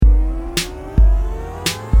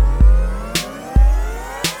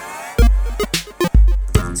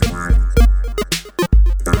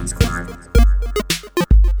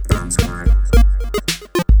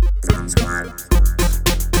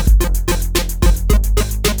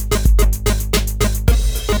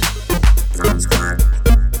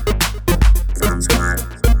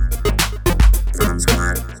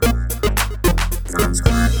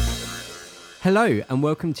Hello and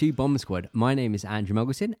welcome to Bomb Squad. My name is Andrew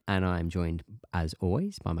Muggleton and I am joined, as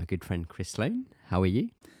always, by my good friend Chris Sloan. How are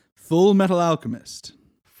you? Full Metal Alchemist.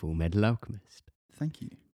 Full Metal Alchemist. Thank you.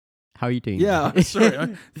 How are you doing? Yeah, sorry,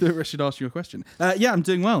 I thought I should ask you a question. Yeah, I'm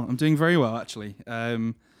doing well. I'm doing very well, actually.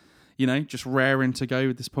 Just raring to go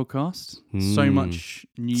with this podcast. So much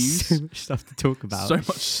news. So much stuff to talk about. So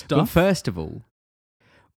much stuff. Well, first of all,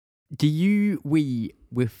 do you wee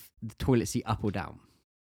with the toilet seat up or down?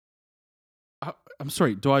 I'm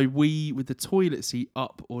sorry, do I wee with the toilet seat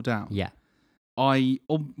up or down? Yeah. I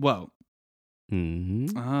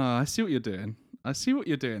see what you're doing. I see what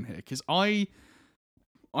you're doing here, because I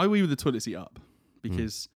wee with the toilet seat up,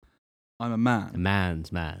 because I'm a man. A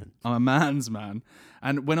man's man. I'm a man's man.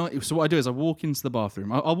 And so what I do is I walk into the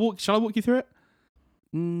bathroom. Shall I walk you through it?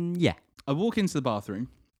 Yeah. I walk into the bathroom.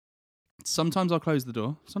 Sometimes I'll close the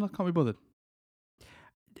door. Sometimes I can't be bothered.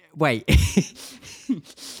 Wait.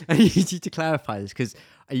 I need you to clarify this, because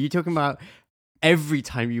are you talking about every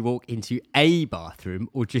time you walk into a bathroom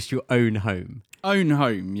or just your own home? Own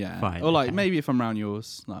home, yeah. Fine, or okay. maybe if I'm around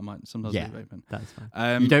yours, I might sometimes leave it open. That's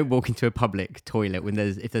fine. You don't walk into a public toilet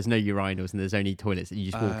if there's no urinals and there's only toilets, and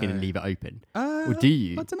you just walk in and leave it open. Or do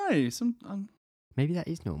you? I don't know. Maybe that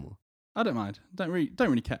is normal. I don't mind. Don't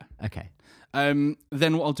really care. Okay. Then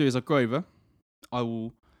what I'll do is I'll go over. I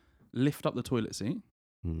will lift up the toilet seat.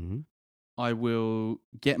 Mm-hmm. I will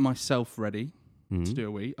get myself ready to do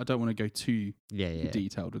a wee. I don't want to go too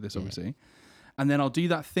detailed with this, obviously. And then I'll do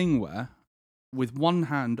that thing where, with one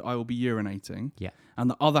hand, I will be urinating. Yeah. And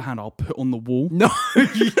the other hand, I'll put on the wall. No,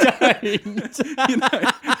 you don't.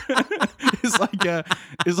 It's like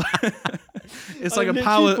a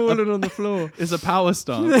power. Falling on the floor. It's a power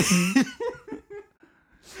stance.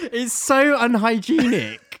 It's so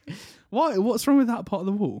unhygienic. Why? What's wrong with that part of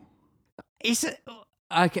the wall?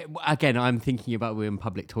 Again, I'm thinking about we're in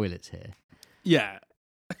public toilets here. Yeah.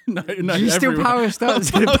 No. You still power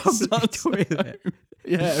stance in a public toilet.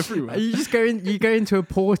 Yeah, everywhere. You just go into a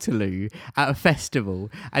portaloo at a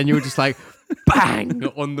festival, and you're just like bang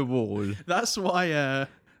on the wall. That's why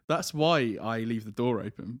I leave the door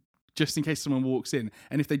open, just in case someone walks in.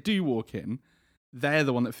 And if they do walk in, they're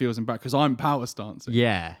the one that feels embarrassed because I'm power stancing.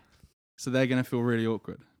 Yeah. So they're going to feel really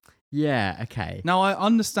awkward. Yeah. Okay. Now I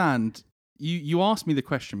understand. You asked me the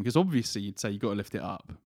question because obviously you'd say you got to lift it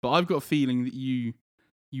up, but I've got a feeling that you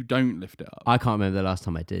don't lift it up. I can't remember the last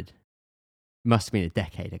time I did. Must have been a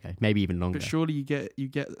decade ago, maybe even longer. But surely you get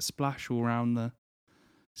that splash all around the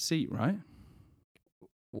seat, right?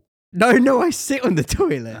 No, I sit on the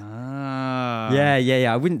toilet. Ah.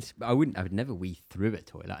 Yeah. I would never wee through a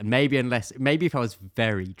toilet. And maybe if I was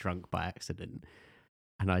very drunk by accident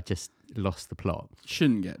and I just lost the plot.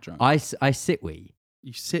 Shouldn't get drunk. I sit wee.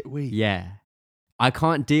 You sit wee. Yeah. I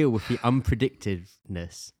can't deal with the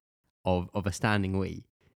unpredictedness of a standing wee.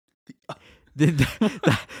 The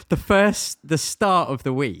start of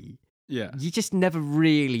the wee. Yeah. You just never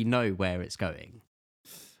really know where it's going.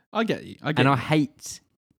 I get you. I hate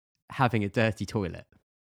having a dirty toilet.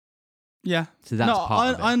 Yeah. So that's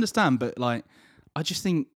part of it. I understand, but I just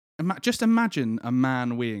think, just imagine a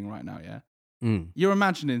man weeing right now, yeah? You're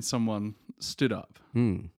imagining someone stood up.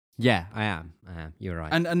 Yeah, I am. You're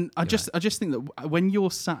right. And I just think that when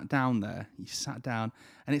you're sat down there, you sat down,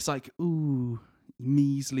 and it's like, ooh,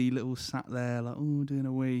 measly little sat there, like, ooh, doing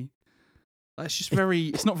a wee. It's just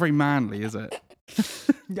it's not very manly, is it?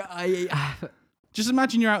 Just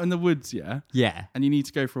imagine you're out in the woods, yeah? Yeah. And you need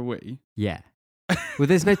to go for a wee. Yeah. Well,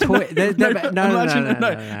 there's no toilet. No.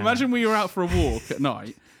 Imagine we were out for a walk at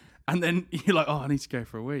night, and then you're like, oh, I need to go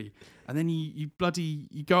for a wee. And then you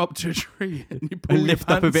go up to a tree and you pull lift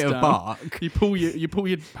up a bit down. of bark. You pull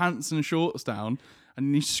your pants and shorts down, and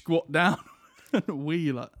then you squat down and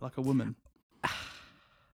wee like a woman.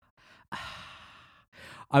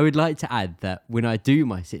 I would like to add that when I do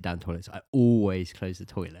my sit down toilets, I always close the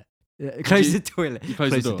toilet. Close the toilet. You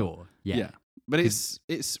close the door. Yeah. But it's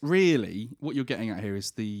really what you're getting at here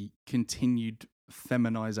is the continued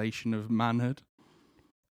feminization of manhood.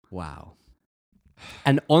 Wow.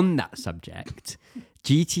 And on that subject,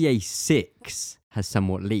 GTA 6 has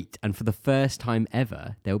somewhat leaked, and for the first time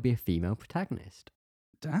ever, there will be a female protagonist.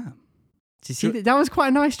 Damn. Did you see that? That was quite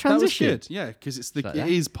a nice transition. That was good, yeah, because it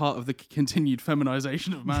is part of the continued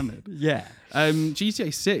feminization of manhood. Yeah.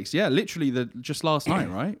 GTA 6, yeah, literally just last night,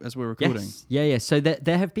 right, as we're recording. Yes. Yeah. So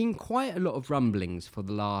there have been quite a lot of rumblings for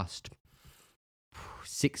the last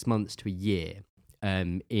 6 months to a year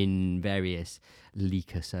in various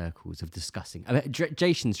leaker circles of discussing.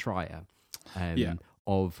 Jason Schreier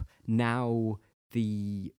of now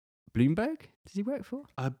the Bloomberg. Does he work for?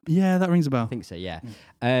 Yeah, that rings a bell. I think so, yeah.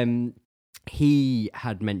 he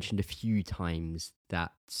had mentioned a few times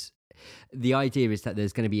that the idea is that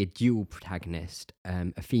there's going to be a dual protagonist,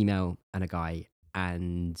 a female and a guy,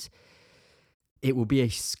 and it will be a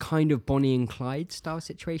kind of Bonnie and Clyde style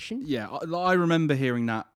situation. Yeah, I remember hearing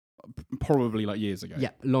that probably like years ago. Yeah,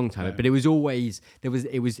 a long time ago. But it was always it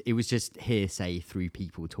was just hearsay through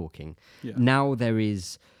people talking. Yeah. Now there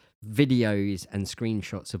is videos and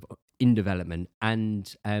screenshots of in development,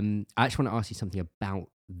 and I actually want to ask you something about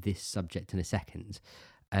this subject in a second.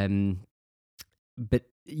 But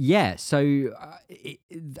yeah, so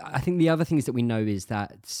I think the other things that we know is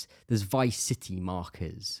that there's Vice City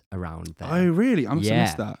markers around there. Oh, really? I must have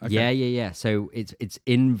missed that. Okay. Yeah. So it's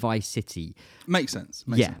in Vice City. Makes sense.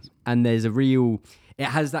 Makes sense. And there's a real. It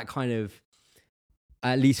has that kind of,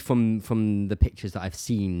 at least from the pictures that I've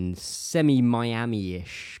seen,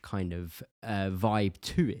 semi-Miami-ish kind of vibe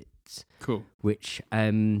to it. Cool. Which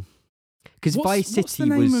because Vice City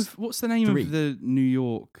what's the name of the New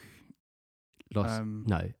York? I can't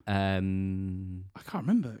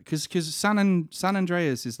remember because San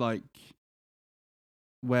Andreas is like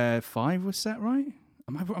where 5 was set, right?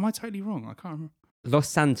 Am I totally wrong? I can't remember. Los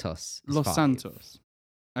Santos. Los 5, Santos.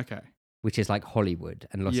 Okay. Which is like Hollywood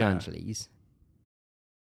and Los Angeles.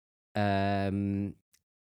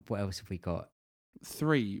 What else have we got?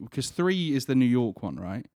 3, because 3 is the New York one,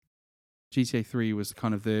 right? GTA 3 was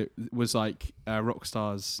kind of like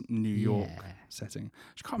Rockstar's New York setting.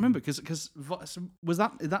 I can't remember because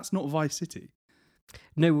that's not Vice City.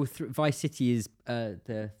 No, well, Vice City is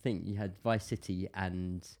the thing. You had Vice City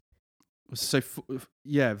and Vice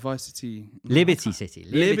City, Liberty City.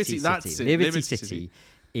 Liberty, that's it. Liberty City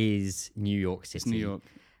is New York City. It's New York.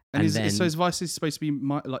 And is Vice City supposed to be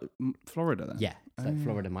like Florida then? Yeah, it's like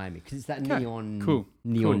Florida, Miami, because it's that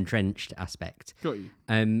neon drenched aspect. Got you.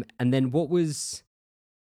 And then what was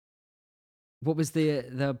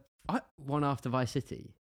the one after Vice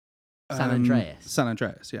City? San Andreas. San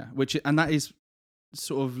Andreas, yeah. And that is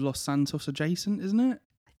sort of Los Santos adjacent, isn't it?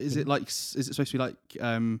 Is it supposed to be like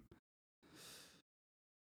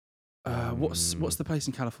what's the place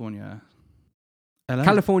in California? LA?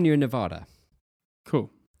 California and Nevada. Cool.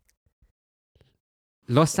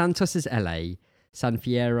 Los Santos is LA, San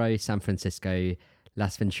Fierro, San Francisco,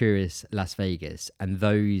 Las Venturas, Las Vegas, and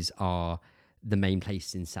those are the main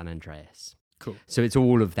places in San Andreas. Cool. So it's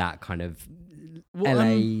all of that kind of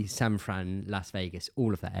LA, San Fran, Las Vegas,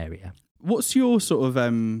 all of that area. What's your sort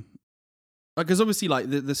of because obviously like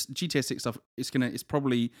this GTA 6 stuff it's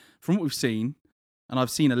probably from what we've seen, and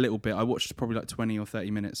I've seen a little bit. I watched probably like 20 or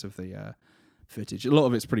 30 minutes of the footage. A lot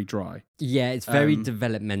of it's pretty dry. Yeah, it's very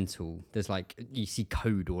developmental. There's like, you see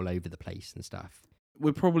code all over the place and stuff.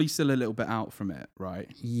 We're probably still a little bit out from it, right?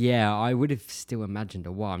 Yeah, I would have still imagined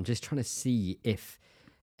a while. I'm just trying to see if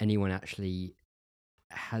anyone actually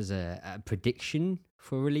has a prediction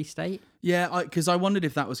for release date. Yeah, because I wondered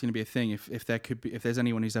if that was going to be a thing. If there could be, if there's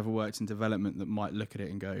anyone who's ever worked in development that might look at it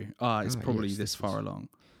and go, it's probably this far along.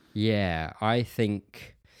 Yeah, I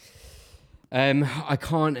think. I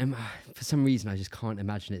can't. For some reason, I just can't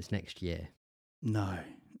imagine it's next year. No.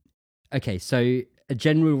 Okay, so a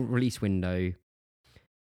general release window,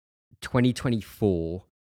 2024,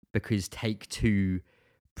 because Take-Two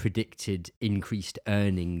predicted increased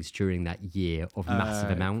earnings during that year of massive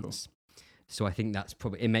amounts. Cool. So I think that's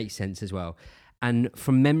probably, it makes sense as well. And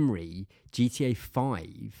from memory, GTA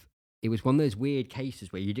 5, it was one of those weird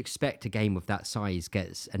cases where you'd expect a game of that size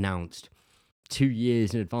gets announced 2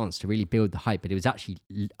 years in advance to really build the hype, but it was actually,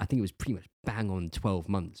 I think it was pretty much bang on 12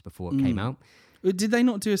 months before it came out. Did they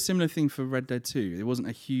not do a similar thing for Red Dead 2? It wasn't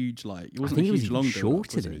a huge it wasn't a huge long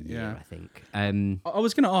shorter than a year, I think. I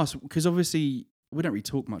was going to ask, because obviously we don't really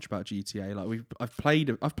talk much about GTA. Like I've played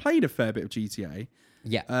a fair bit of GTA.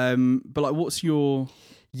 Yeah. But like, what's your?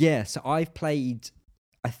 Yeah, so I've played.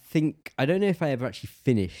 I don't know if I ever actually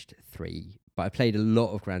finished 3, but I played a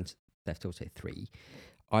lot of Grand Theft Auto 3.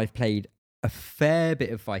 I've played a fair bit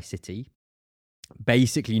of Vice City,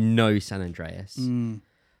 basically no San Andreas,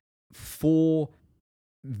 4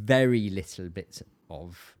 very little bits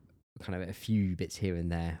of kind of a few bits here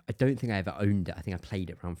and there. I don't think I ever owned it. I think I played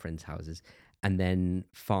it around friends' houses, and then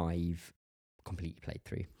 5 completely played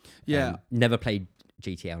through. Yeah, never played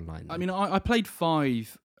GTA Online though. I mean, I played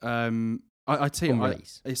 5. I tell you,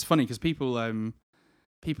 it's funny because people ask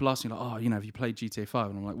me like, oh, have you played GTA 5?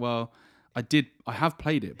 And I'm like, well, I have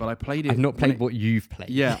played it, but I played it. I've not played what you've played.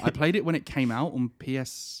 Yeah, I played it when it came out on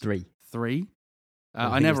PS3.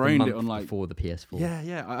 I never owned it on before the PS4.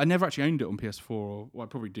 Yeah. I never actually owned it on PS4. I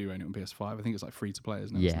probably do own it on PS5. I think it's like free to play,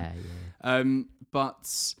 isn't it? Yeah.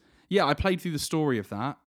 But yeah, I played through the story of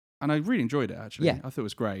that, and I really enjoyed it. Actually, I thought it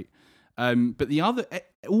was great. But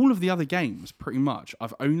all of the other games, pretty much,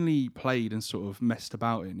 I've only played and sort of messed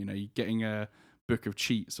about in. You know, getting a book of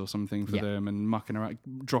cheats or something for them and mucking around,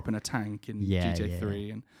 dropping a tank in GTA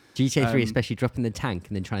 3. And GTA 3, especially dropping the tank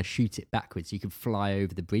and then trying to shoot it backwards so you could fly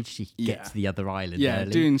over the bridge so you could get to the other island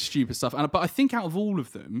early. Doing stupid stuff. But I think out of all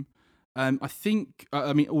of them, I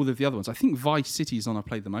mean, all of the other ones, I think Vice City is the one I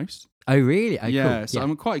played the most. Oh, really? Oh, yeah, cool. so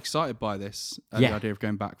I'm quite excited by this, the idea of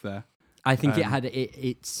going back there. I think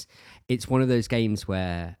it's one of those games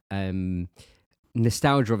where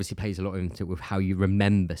nostalgia obviously plays a lot into it with how you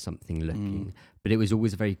remember something looking, but it was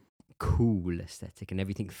always a very cool aesthetic and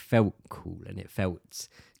everything felt cool and it felt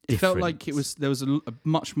different. It felt like there was a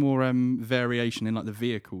much more variation in like the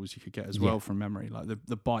vehicles you could get as well from memory. Like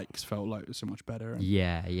the bikes felt like it was so much better.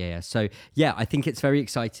 So yeah, I think it's very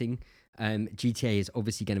exciting. GTA is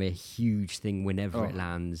obviously going to be a huge thing whenever it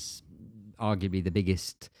lands. Arguably the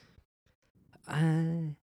biggest.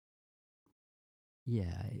 I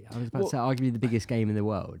was about to say arguably the biggest game in the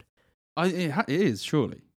world. It is,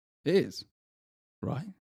 surely. It is. Right?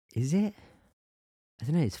 Is it? I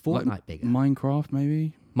don't know. It's Fortnite like bigger. Minecraft,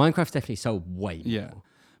 maybe? Minecraft's definitely sold way more. Yeah.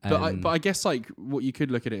 But I guess like what you could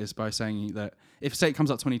look at it is by saying that if say it comes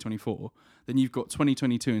out 2024, then you've got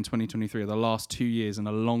 2022 and 2023 are the last 2 years in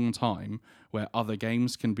a long time where other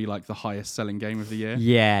games can be like the highest selling game of the year.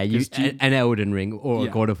 Yeah, an Elden Ring or a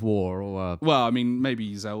God of War or well, I mean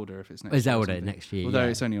maybe Zelda if it's next year. Zelda next year. Although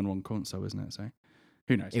it's only on one console, isn't it? So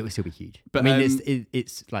who knows? It will still be huge. But I mean,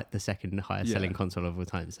 it's like the second highest selling console of all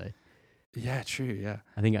time. So yeah, true. Yeah,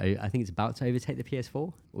 I think it's about to overtake the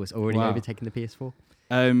PS4, or it's already overtaken the PS4.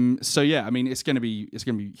 So yeah, I mean, it's gonna be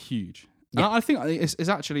huge. Yeah. And I think it's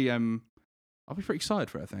actually I'll be pretty excited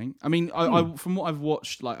for it. I think. I mean, I from what I've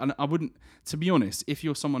watched, like, I wouldn't, to be honest, if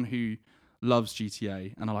you're someone who loves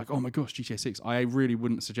GTA and are like, oh my gosh, GTA 6, I really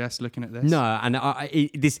wouldn't suggest looking at this. No, and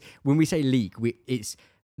this when we say leak, it's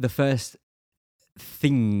the first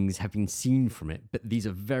things have been seen from it, but these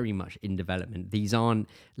are very much in development. These aren't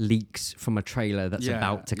leaks from a trailer that's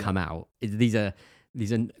about to come out. These are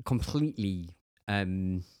completely. I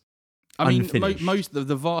mean,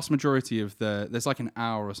 the vast majority of there's like an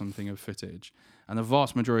hour or something of footage, and the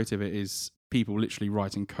vast majority of it is people literally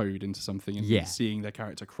writing code into something and seeing their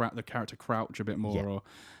character crouch a bit more.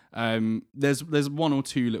 Or there's one or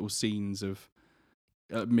two little scenes of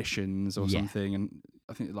missions or something, and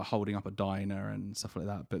I think like holding up a diner and stuff like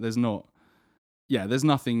that. But there's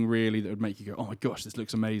nothing really that would make you go, oh my gosh, this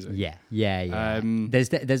looks amazing. Yeah.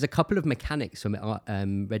 There's a couple of mechanics from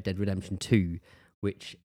Red Dead Redemption 2,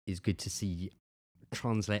 which is good to see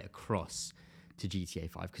translate across to GTA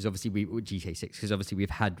 5, because obviously GTA 6, because obviously we've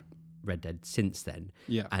had Red Dead since then.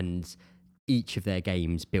 Yeah. And each of their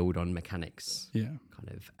games build on mechanics. Yeah. Kind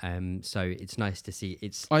of. So it's nice to see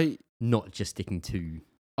it's not just sticking to.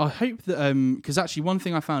 I hope that because actually one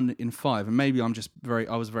thing I found in 5, and maybe I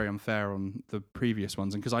was very unfair on the previous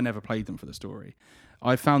ones, and because I never played them for the story,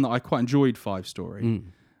 I found that I quite enjoyed 5's story,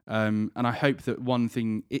 and I hope that one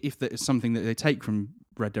thing, if there is something that they take from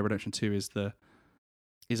Red Dead Redemption 2,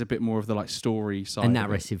 is a bit more of the like story side, a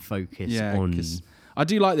narrative focus on. I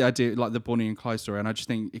do like the idea, like the Bonnie and Clyde story, and I just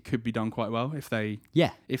think it could be done quite well if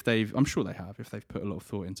they've, I'm sure they have, if they've put a lot of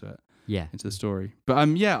thought into it. Into the story. But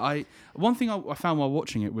one thing I found while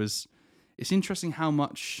watching it was it's interesting how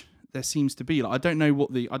much there seems to be. Like I don't know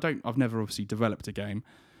I've never obviously developed a game,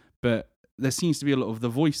 but there seems to be a lot of the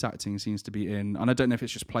voice acting seems to be in, and I don't know if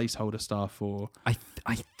it's just placeholder stuff or.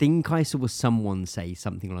 I think I saw someone say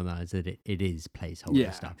something along the lines that it is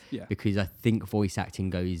placeholder stuff. Yeah. Because I think voice acting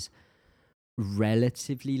goes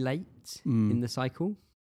relatively late in the cycle.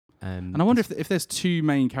 And I wonder if there's two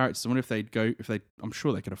main characters. I wonder if I'm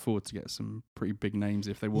sure they could afford to get some pretty big names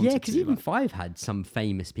if they wanted to. Yeah, because even 5 had some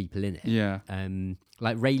famous people in it. Yeah.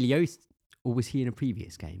 Like Ray Liotta, or was he in a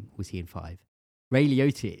previous game? Was he in 5? Ray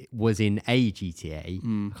Liotta was in a GTA. I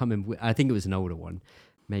can't remember. I think it was an older one.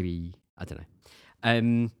 Maybe, I don't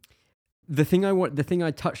know. The thing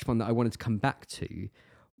I touched on that I wanted to come back to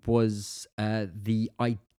was the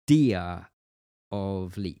idea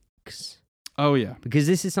of leaks. Oh yeah, because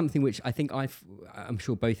this is something which I think I'm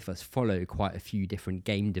sure both of us follow quite a few different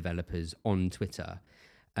game developers on Twitter,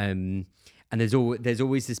 and there's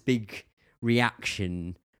always this big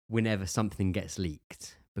reaction whenever something gets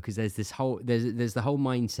leaked, because there's the whole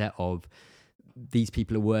mindset of these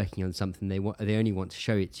people are working on something, they only want to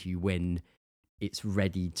show it to you when it's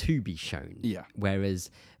ready to be shown. Yeah. Whereas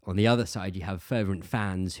on the other side, you have fervent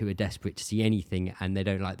fans who are desperate to see anything, and they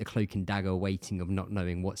don't like the cloak and dagger waiting of not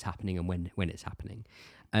knowing what's happening and when it's happening.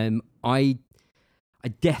 I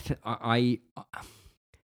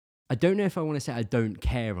don't know if I want to say I don't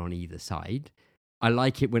care on either side, I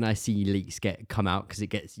like it when I see leaks come out because it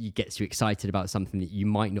gets you excited about something that you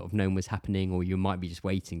might not have known was happening or you might be just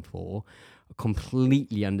waiting for. I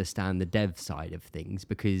completely understand the dev side of things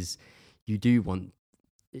because you do want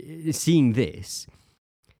seeing this.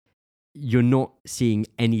 You're not seeing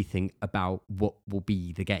anything about what will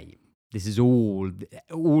be the game. This is all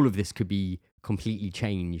of this could be completely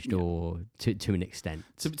changed or to an extent.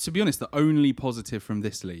 To be honest, the only positive from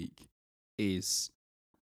this leak is,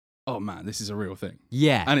 oh man, this is a real thing.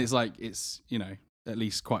 Yeah. And it's like, it's, at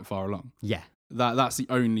least quite far along. Yeah. That's the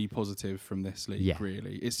only positive from this leak,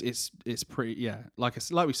 really. It's pretty, like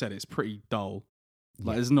we said, it's pretty dull.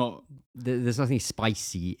 Like there's nothing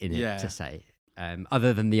spicy in it to say.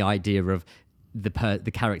 Other than the idea of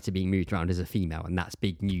the character being moved around as a female, and that's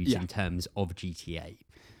big news in terms of GTA.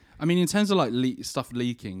 I mean, in terms of like stuff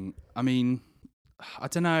leaking, I mean, I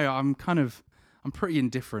don't know. I'm pretty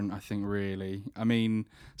indifferent, I think, really. I mean,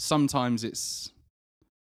 sometimes it's,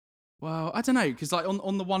 well, I don't know, because like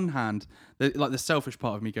on the one hand, the selfish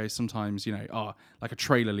part of me goes sometimes, like a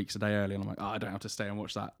trailer leaks a day early, and I'm like, I don't have to stay and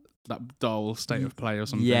watch that dull state of play or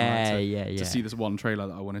something to see this one trailer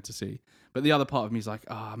that I wanted to see. But the other part of me is like,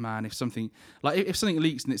 oh man, if something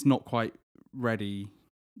leaks and it's not quite ready,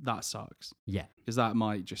 that sucks. Yeah. Because that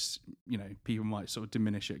might just, people might sort of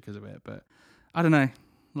diminish it because of it. But I don't know.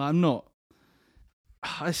 Like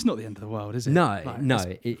it's not the end of the world, is it? No,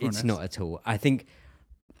 like, it's not at all.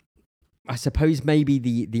 I suppose maybe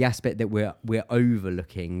the aspect that we're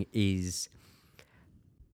overlooking is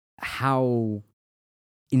how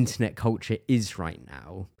internet culture is right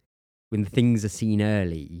now when things are seen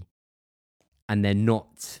early and they're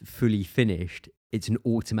not fully finished. It's an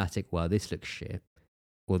automatic, well, this looks shit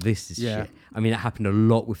or this is shit. I mean, it happened a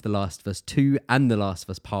lot with The Last of Us 2 and The Last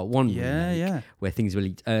of Us Part 1 remake, where things were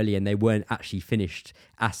leaked early and they weren't actually finished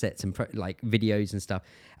assets and like videos and stuff,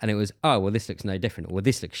 and it was, oh well, this looks no different, or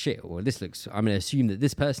this looks shit, or this looks, I'm going to assume that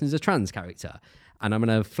this person is a trans character and I'm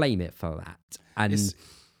going to flame it for that. And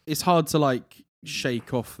it's hard to like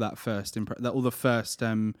shake off that first or the first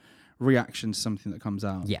reaction to something that comes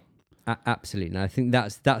out. Yeah, absolutely. And I think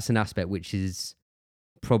that's an aspect which is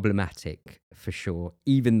problematic for sure,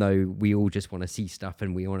 even though we all just want to see stuff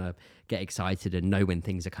and we want to get excited and know when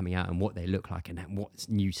things are coming out and what they look like and what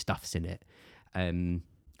new stuff's in it.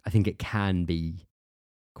 I think it can be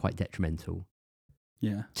quite detrimental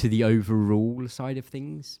to the overall side of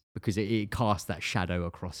things because it casts that shadow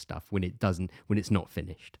across stuff when it's not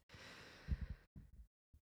finished.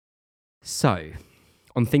 So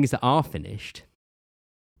on things that are finished,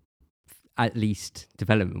 at least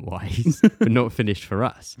development-wise, but not finished for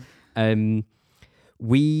us.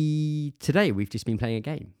 We've just been playing a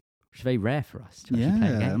game, which is very rare for us to actually play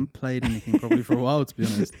a game. I haven't played anything probably for a while, to be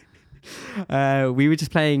honest. We were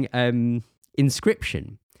just playing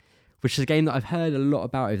Inscription, which is a game that I've heard a lot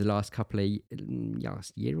about over the last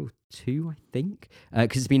last year or two, I think,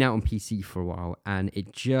 because it's been out on PC for a while, and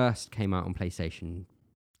it just came out on PlayStation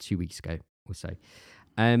 2 weeks ago or so.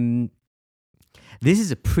 This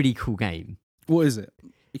is a pretty cool game. What is it?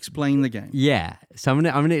 Explain the game. Yeah, so I'm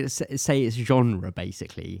gonna say it's genre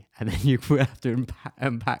basically, and then you will have to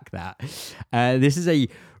unpack that. This is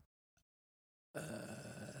it's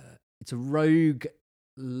a rogue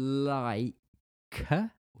like I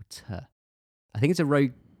think it's a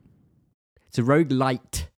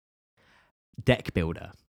roguelite deck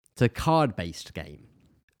builder. It's a card based game.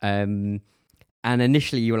 And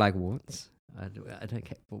initially you were like, what? I don't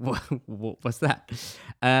get what's that?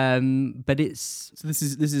 But it's so this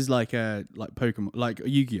is like Pokemon, like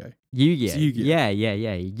Yu-Gi-Oh. Yu-Gi-Oh. Yeah.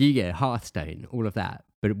 Yu-Gi-Oh, Hearthstone, all of that,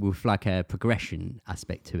 but with like a progression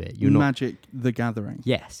aspect to it. You're Magic the Gathering.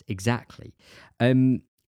 Yes, exactly. But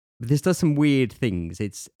this does some weird things.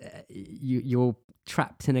 It's you're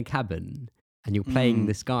trapped in a cabin and you're playing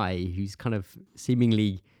this guy who's kind of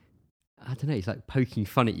seemingly, I don't know, he's like poking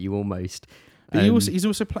fun at you almost. But he's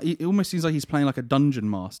also it almost seems like he's playing like a dungeon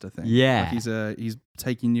master thing. Yeah, like he's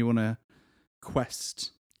taking you on a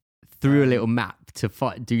quest through a little map to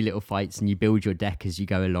do little fights, and you build your deck as you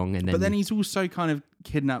go along. And then, but then he's also kind of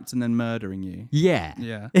kidnapped and then murdering you.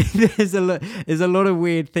 Yeah. there's a lot of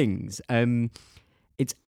weird things.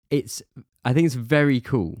 It's I think it's very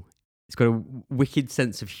cool. It's got a wicked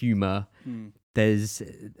sense of humor. There's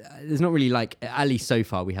not really like, at least so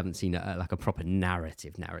far we haven't seen like a proper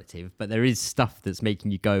narrative, but there is stuff that's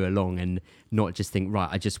making you go along and not just think, right,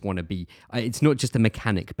 I just want to be, it's not just a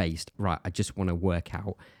mechanic based, right, I just want to work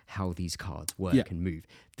out how these cards work and move.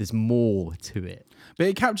 There's more to it. But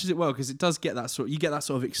it captures it well because it does get that you get that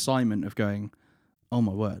sort of excitement of going, oh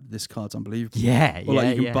my word, this card's unbelievable. Yeah. Or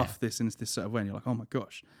like you can buff this in this sort of way and you're like, oh my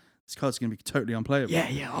gosh, this card's going to be totally unplayable.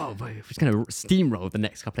 Yeah. Oh, boy, it's going to steamroll the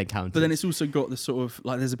next couple of encounters. But then it's also got the sort of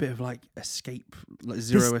like there's a bit of like escape, like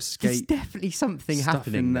zero escape. There's definitely something stuff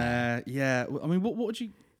happening in there. there. Yeah. I mean, what would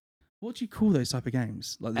you call those type of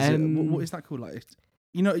games? Like, what is that called? Like,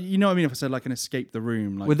 you know what I mean? If I said like an escape the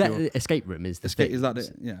room, like Well, that escape room is the escape. thing. Is that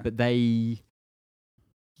it? Yeah. But they,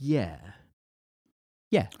 yeah.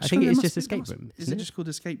 I Sure, think it it's must just be- escape room. Is isn't it just called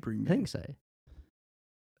escape room? I think so.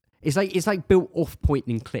 It's like built off point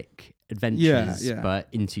and click adventures, Yeah. but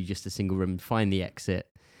into just a single room. Find the exit.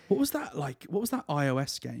 What was that like? What was that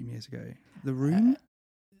iOS game years ago? The Room.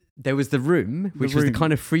 There was the room, which was the Room.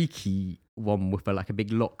 kind of freaky one with like a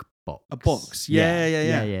big lock box. A box. Yeah.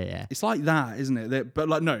 Yeah. It's like that, isn't it? But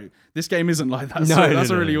like, no, this game isn't like that. No, Sorry, no, that's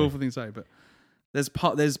no, a really no. awful thing to say. But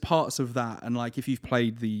there's parts of that, and like if you've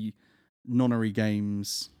played the Nonary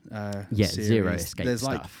Games, series, Zero escape there's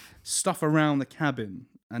stuff. like stuff around the cabin,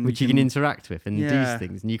 and which you can interact with and Yeah. do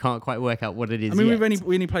things, and you can't quite work out what it is. I mean, yet.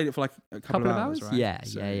 we only played it for like a couple of hours, right? Yeah,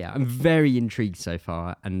 So- yeah. I'm very intrigued so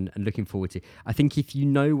far and looking forward to. I think if you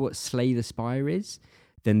know what Slay the Spire is,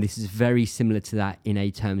 then this is very similar to that in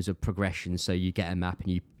a terms of progression. So you get a map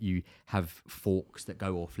and you have forks that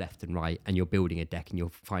go off left and right, and you're building a deck and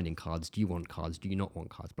you're finding cards. Do you want cards? Do you not want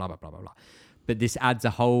cards? Blah blah blah blah blah. But this adds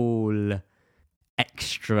a whole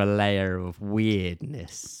extra layer of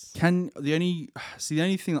weirdness. The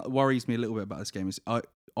only thing that worries me a little bit about this game is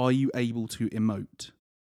are you able to emote?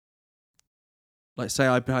 Like say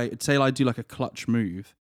I do like a clutch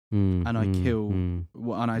move and I kill and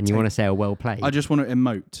you want to say a well played? I just want to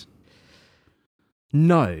emote.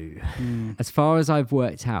 No. As far as I've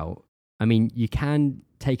worked out, I mean, you can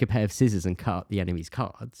take a pair of scissors and cut up the enemy's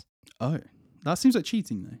cards. Oh, that seems like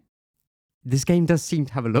cheating though. This game does seem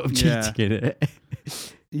to have a lot of Yeah. cheating in it,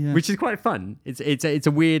 Yeah. which is quite fun. It's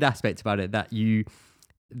a weird aspect about it that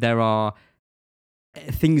there are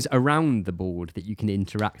things around the board that you can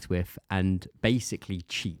interact with and basically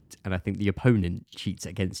cheat. And I think the opponent cheats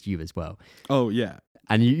against you as well. Oh yeah.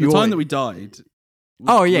 And The you're, time that we died.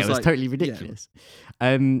 Oh yeah, it was like- totally ridiculous.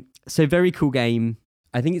 So very cool game.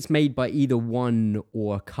 I think it's made by either one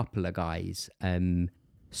or a couple of guys.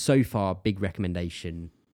 So far, big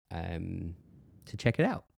recommendation to check it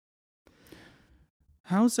out.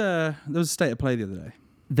 How's there was a state of play the other day.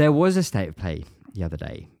 There was a state of play the other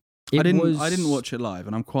day. I didn't watch it live,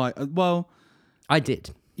 and I'm quite well. I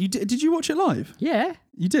did. You did you watch it live? Yeah.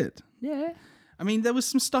 You did. Yeah. I mean, there was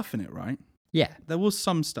some stuff in it, right? Yeah. There was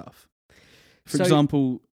some stuff. For So-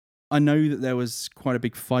 example, I know that there was quite a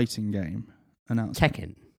big fighting game announced.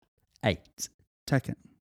 Tekken 8. Tekken.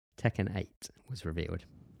 Tekken 8 was revealed.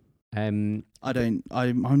 I'm not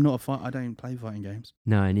a fight. I don't play fighting games.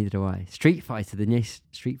 No, neither do I. Street Fighter, the new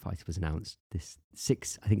Street Fighter was announced I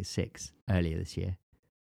think it's 6 earlier this year.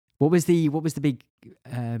 What was the big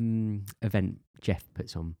event Jeff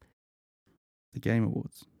puts on? The Game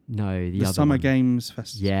Awards. No, the other Summer one. Games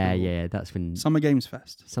Festival. Yeah, that's when Summer Games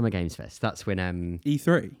Fest. Summer Games Fest. That's when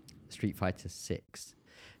E3. Street Fighter 6.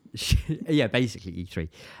 Yeah, basically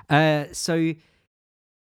E3. So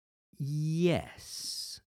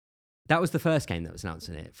yes, that was the first game that was announced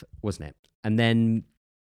in it, wasn't it? And then,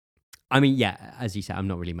 I mean, yeah, as you said, I'm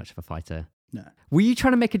not really much of a fighter. No. Were you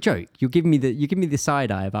trying to make a joke? You give me the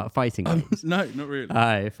side eye about fighting games. No, not really.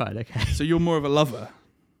 Oh, fine, okay. So you're more of a lover,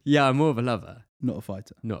 Yeah, I'm more of a lover, not a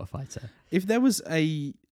fighter. not a fighter. If there was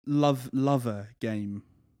a lover game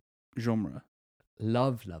genre,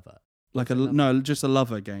 Lover. like just a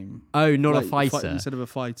lover game. Oh, not Like a fighter. instead of a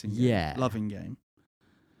fighting game. Yeah. Loving game.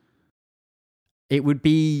 It would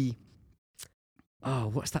be. Oh,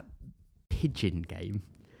 what's that pigeon game?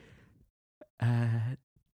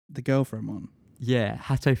 The girlfriend one. Yeah,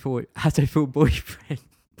 Hatoful Boyfriend.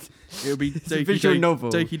 It would be It's a visual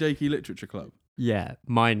novel. Doki Doki Literature Club. Yeah,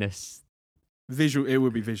 minus. Visual. It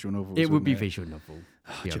would be visual novels. It would be wouldn't visual novel.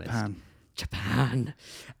 To be honest. Japan.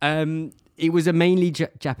 Japan. It was a mainly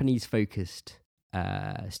Japanese focused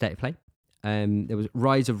state of play. There was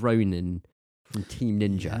Rise of Ronin from Team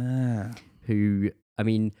Ninja, Yeah. who, I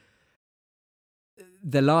mean,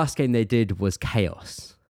 the last game they did was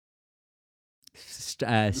Chaos.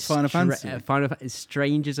 Final Fantasy.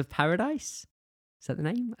 Strangers of Paradise. Is that the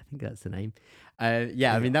name? I think that's the name.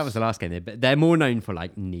 Yeah, I mean, that was the last game. But they're more known for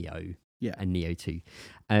like Neo and Neo 2.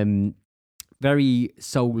 Very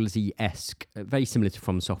Soulsy-esque, very similar to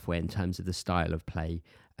From Software in terms of the style of play.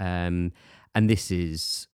 And this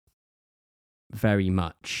is very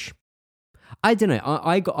much... I don't know.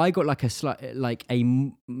 I got like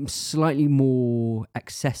slightly more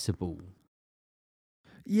accessible.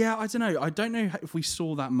 Yeah, I don't know. I don't know if we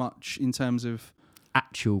saw that much in terms of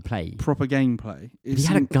Actual play. proper gameplay. He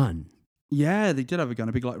had a gun. Yeah, they did have a gun,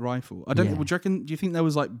 a big like rifle. I don't. Yeah. Do you reckon? Do you think there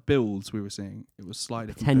was like builds we were seeing? It was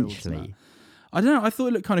slightly different builds and that. Potentially. I don't know. I thought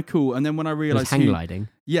it looked kind of cool, and then when I It was realized, hang gliding.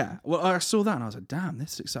 yeah, well, I saw that and I was like, damn,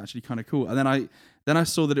 this looks actually kind of cool. And then I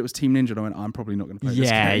saw that it was Team Ninja, and I went, I'm probably not going to play this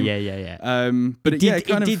game. Yeah. But It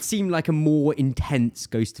kind of did seem like a more intense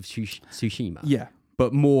Ghost of Tsushima. yeah,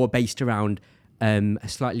 But more based around a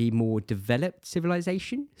slightly more developed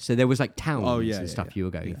civilization. So there was like towns and stuff you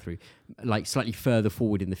were going through, like slightly further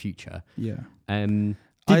forward in the future. yeah. Did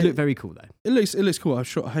I- look very cool though. It looks cool. I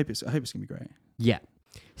hope it's gonna be great. Yeah.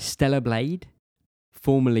 Stellar Blade,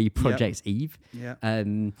 formerly Project Eve. Yeah. I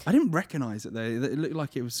I didn't recognize it though. It looked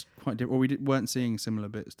like it was quite different, or weren't seeing similar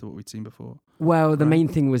bits to what we'd seen before. Well, the Right. main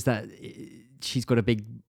thing was that she's got a big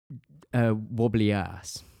wobbly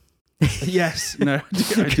ass. Yes, no,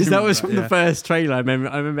 Because that was from the first trailer. I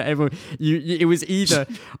remember everyone. It was either.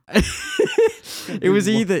 It was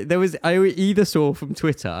either there was. I either saw from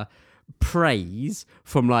Twitter praise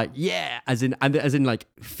from like as in like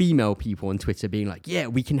female people on Twitter being like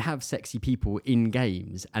we can have sexy people in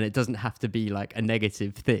games and it doesn't have to be like a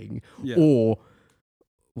negative thing, or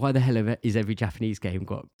why the hell is every Japanese game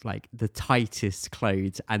got like the tightest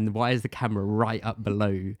clothes and why is the camera right up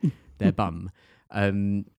below their bum?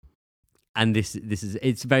 And this is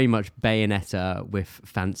it's very much Bayonetta with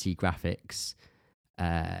fancy graphics.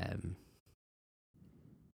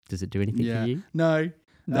 Does it do anything for you? No.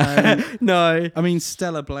 No. I mean,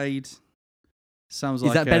 Stellar Blade sounds like.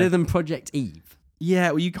 Is that better than Project Eve? Yeah,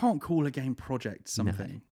 well, you can't call a game Project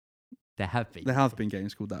something. There have been. There have been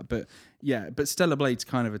games called that, but Stellar Blade's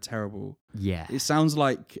kind of a terrible. Yeah. It sounds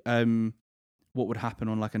like what would happen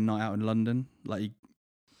on like a night out in London, like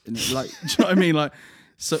do you know what I mean? Like,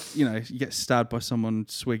 so you get stabbed by someone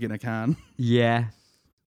swigging a can. Yeah.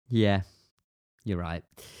 You're right.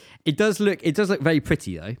 It does look very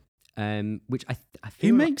pretty though. Which I feel.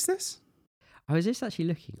 Who makes this? I was just actually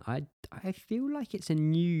looking. I feel like it's a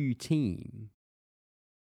new team.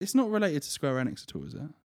 It's not related to Square Enix at all, is it?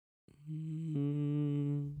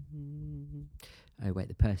 Oh wait,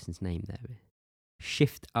 the person's name there.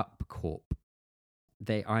 Shift Up Corp.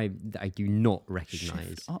 I do not recognize.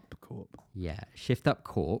 Shift Up Corp. Yeah, Shift Up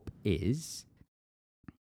Corp is.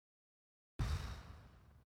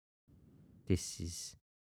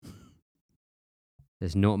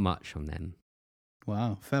 There's not much on them.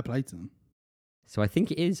 Wow, fair play to them. So I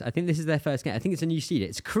think it is. I think this is their first game. I think it's a new studio.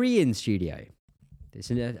 It's a Korean studio. I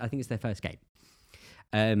think it's their first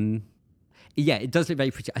game. Yeah, it does look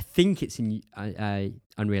very pretty. I think it's in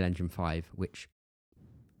Unreal Engine 5, which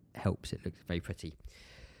helps. It looks very pretty.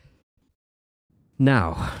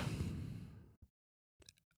 Now,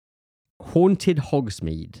 Haunted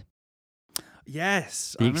Hogsmead.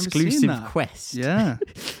 Yes, The I remember exclusive seeing that. quest Yeah.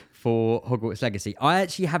 for Hogwarts Legacy. I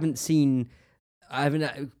actually haven't seen. I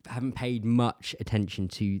haven't paid much attention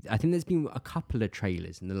to. I think there's been a couple of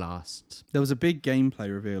trailers in the last. There was a big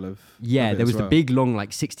gameplay reveal of. Yeah, of it there as was well. the big long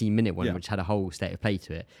 16-minute one, Yeah. which had a whole state of play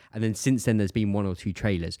to it, and then since then there's been one or two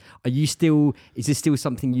trailers. Is this still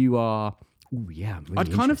something you are? Oh yeah, I'm really I'd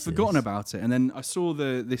kind of interested in forgotten this. about it, and then I saw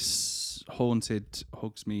this Haunted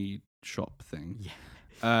Hogsmeade shop thing. Yeah.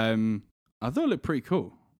 I thought it looked pretty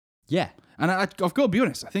cool, Yeah, and I've got to be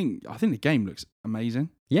honest. I think the game looks amazing.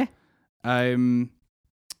 yeah. How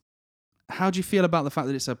do you feel about the fact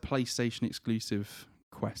that it's a PlayStation exclusive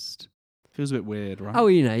quest? Feels a bit weird, right? Oh,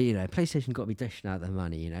 PlayStation got to be dishing out their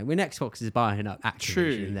money. When Xbox is buying up Activision,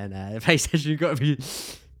 True. then PlayStation got to be.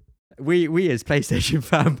 We as PlayStation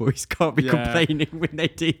fanboys can't be complaining when they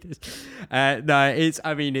do this.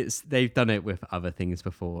 No, they've done it with other things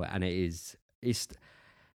before, and it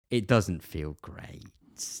doesn't feel great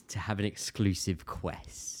to have an exclusive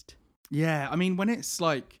quest. Yeah, I mean, when it's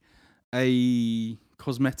like a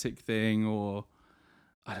cosmetic thing or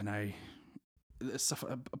I don't know stuff,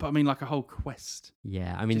 but I mean like a whole quest.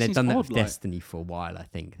 Yeah, I mean Just they've done that seems with odd, Destiny for a while. I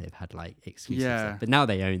think they've had exclusive Yeah. stuff, but now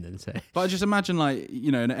they own them. So But I just imagine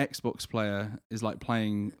an Xbox player is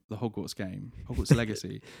playing the Hogwarts game, Hogwarts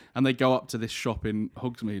Legacy, and they go up to this shop in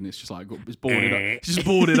Hogsmeade and it's just it's boarded up. It's just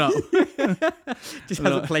boarded up. just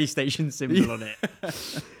has a PlayStation symbol on it.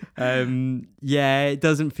 Yeah, it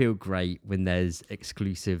doesn't feel great when there's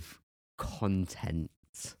exclusive content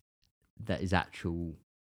that is actual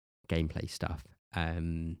gameplay stuff.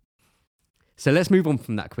 So let's move on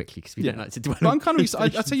from that quickly because we don't like to dwell. But on I'm kind of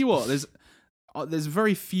excited. I PlayStation. tell you what, there's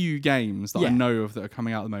very few games that I know of that are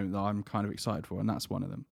coming out at the moment that I'm kind of excited for, and that's one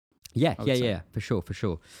of them. Yeah, I would say. for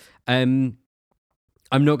sure. I'm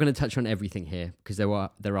not going to touch on everything here because there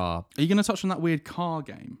are Are you going to touch on that weird car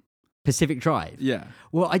game? Pacific Drive. Yeah.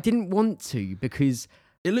 Well, I didn't want to because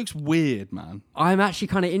It looks weird, man. I'm actually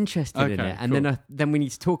kind of interested in Okay, it, and then we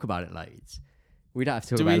need to talk about it loads. We don't have to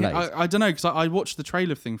talk Do about we? it loads. I don't know, because I watched the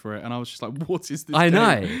trailer thing for it and I was just like, what is this I game?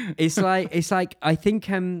 know. It's like I think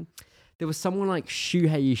there was someone like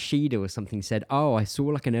Shuhei Yoshida or something said, "Oh, I saw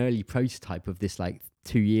like an early prototype of this like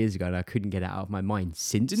 2 years ago, and I couldn't get it out of my mind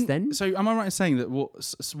since then." So am I right in saying that what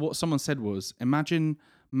someone said was, imagine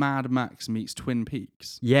Mad Max meets Twin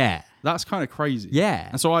Peaks? Yeah, That's kind of crazy. yeah.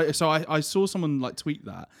 And so I saw someone like tweet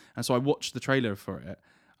that, and so I watched the trailer for it,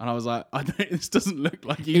 and I was like, this doesn't look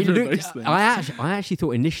like either of those things. I actually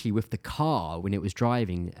thought initially with the car when it was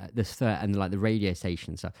driving and like the radio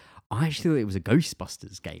station stuff, I actually thought it was a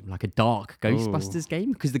Ghostbusters game, like a dark Ghostbusters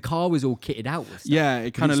game, because the car was all kitted out with stuff. Yeah,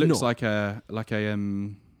 it kind of it's looks not. like a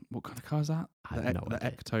what kind of car is that? I have no The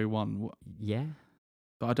idea. Ecto one. Yeah.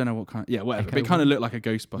 But I don't know what kind. Yeah, whatever. Echo But it kind of one? looked like a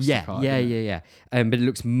Ghostbuster car. Yeah. didn't it? But it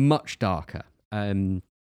looks much darker.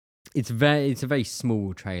 It's a very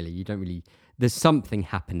small trailer. You don't really. There's something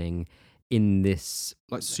happening in this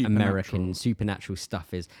Like American supernatural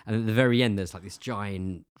stuff is, and at the very end there's like this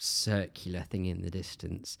giant circular thing in the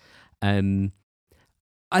distance. I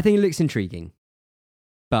think it looks intriguing,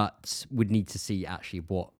 but would need to see actually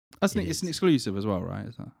what It's it an is. exclusive as well, right?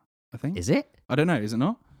 Is that, I think. Is it? I don't know. Is it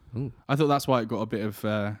not? Ooh. I thought that's why it got a bit of.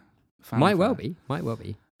 Might well fanfare. be. Might well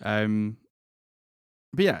be.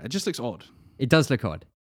 But yeah, it just looks odd. It does look odd.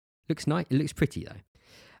 Looks nice. It looks pretty though.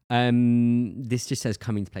 This just says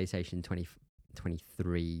coming to PlayStation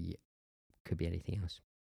 2023. Could be anything else.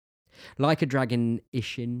 Like a Dragon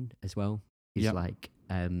Ishin as well is Yep. like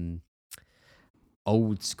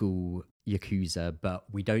old school Yakuza, but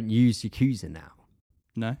we don't use Yakuza now.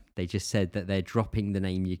 No. They just said that they're dropping the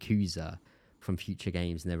name Yakuza from future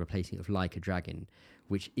games and they're replacing it with Like a Dragon,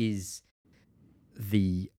 which is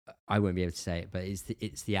I won't be able to say it, but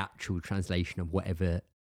it's the actual translation of whatever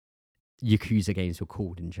Yakuza games were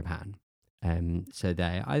called in Japan. So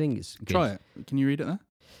I think it's good. Try it. Can you read it there?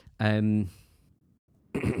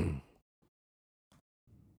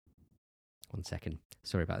 1 second.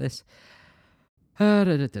 Sorry about this.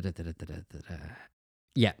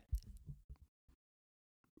 Yeah.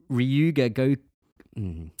 Ryu ga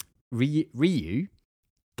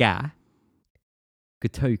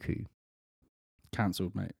Gotoku.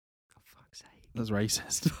 Cancelled, mate. Oh, fuck's sake. That's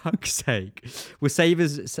racist. Fuck's sake. Well,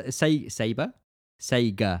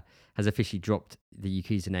 Sega has officially dropped the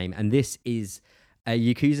Yakuza name, and this is a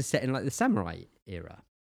Yakuza set in like the samurai era,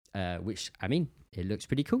 which, I mean, it looks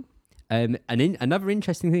pretty cool. Another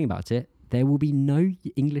interesting thing about it, there will be no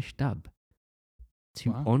English dub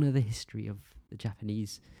to Wow. honour the history of the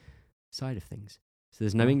Japanese side of things. So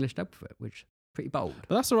there's no Wow. English dub for it, which is pretty bold.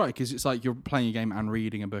 But that's all right, because it's like you're playing a game and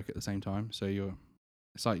reading a book at the same time. So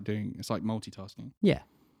it's like multitasking. Yeah.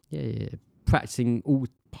 Practicing all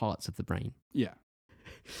parts of the brain. Yeah.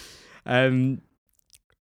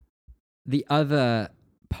 The other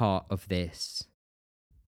part of this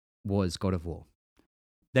was God of War.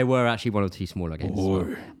 There were actually one or two smaller games as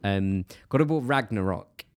well. God of War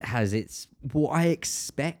Ragnarok has what I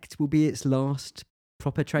expect will be its last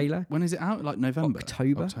proper trailer. When is it out? Like November?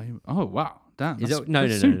 October. Oh, wow. Damn. Is that's- it? No.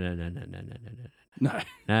 that's soon. No.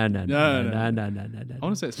 No. No. I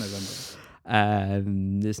want to say it's November.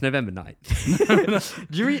 It's November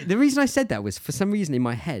 9th. The reason I said that was for some reason in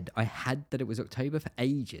my head I had that it was October for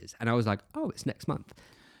ages, and I was like, oh, it's next month.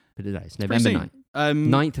 But no, it's November 9th.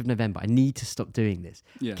 9th of November. I need to stop doing this.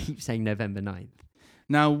 Yeah. Keep saying November 9th.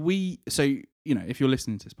 Now if you're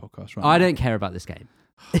listening to this podcast right I now, don't care about this game.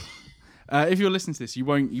 if you're listening to this,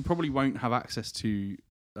 you probably won't have access to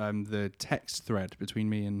the text thread between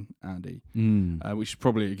me and Andy, which is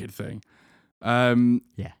probably a good thing.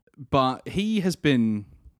 Yeah. But he has been,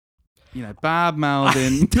 bad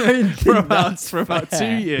mouthing don't for think about that's 2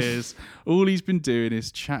 fair. year. All he's been doing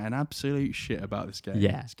is chatting absolute shit about this game.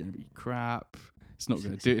 Yeah. It's going to be crap. It's not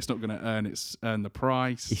going to do. It's not going to earn the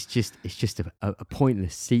price. It's just a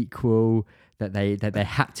pointless sequel that they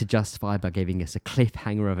had to justify by giving us a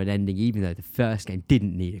cliffhanger of an ending, even though the first game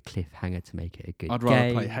didn't need a cliffhanger to make it a good I'd game.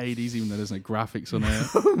 rather play Hades, even though there's no graphics on it.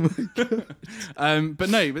 Oh my god!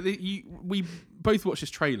 we both watched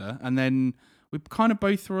this trailer, and then we kind of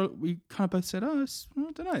both said, "Oh, I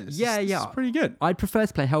don't know. This is pretty good." I'd prefer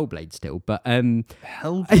to play Hellblade still, but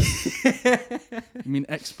Hellblade. You mean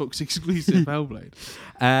Xbox exclusive Hellblade?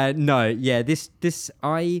 no, yeah. The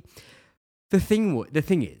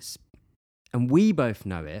thing is, and we both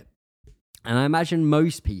know it, and I imagine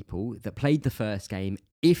most people that played the first game,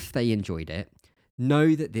 if they enjoyed it,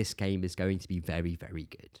 know that this game is going to be very, very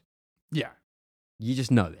good. Yeah, You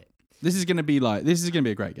just know it. this is going to be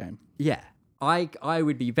a great game. Yeah. I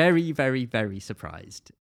would be very, very, very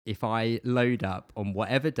surprised if I load up on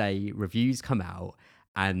whatever day reviews come out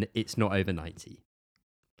and it's not over 90.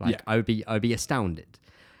 Like, Yeah. I would be astounded.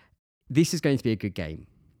 This is going to be a good game.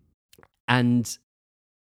 And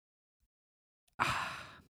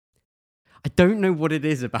I don't know what it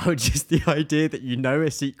is about just the idea that you know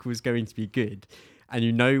a sequel is going to be good and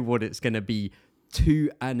you know what it's going to be to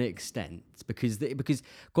an extent, because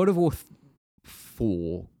God of War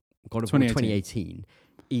 4, God of War 2018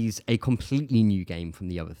 is a completely new game from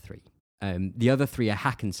the other three. The other three are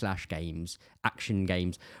hack and slash games, action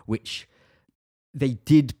games, which they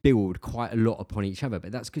did build quite a lot upon each other,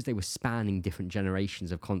 but that's because they were spanning different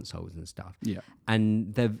generations of consoles and stuff. Yeah.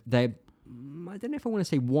 And they're I don't know if I want to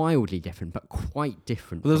say wildly different, but quite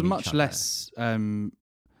different. Well, there's from much each other. less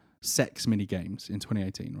sex mini games in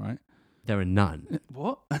 2018, right? There are none,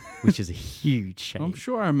 What? which is a huge shame. I'm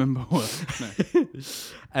sure I remember.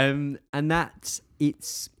 No. And that's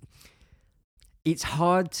it's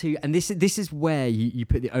hard to, and this is where you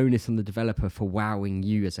put the onus on the developer for wowing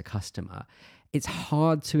you as a customer. It's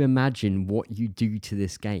hard to imagine what you do to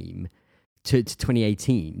this game to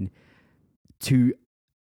 2018 to,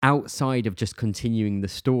 outside of just continuing the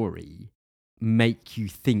story, make you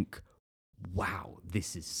think, wow,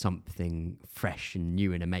 this is something fresh and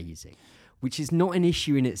new and amazing, which is not an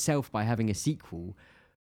issue in itself by having a sequel,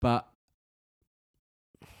 but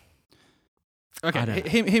Okay,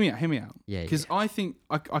 hear me out. Yeah, Because I think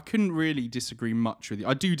I couldn't really disagree much with you.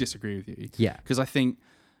 I do disagree with you. yeah, Because I think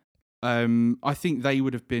they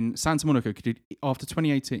would have been, Santa Monica could, after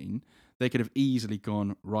 2018, they could have easily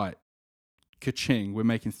gone, right, ka-ching, we're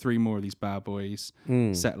making 3 more of these bad boys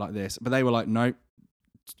set like this. But they were like, nope,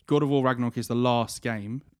 God of War Ragnarok is the last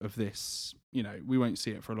game of this. You know, we won't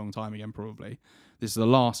see it for a long time again, probably. This is the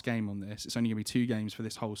last game on this. It's only going to be 2 games for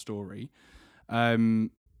this whole story.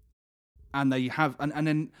 And they have, and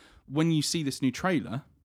then when you see this new trailer,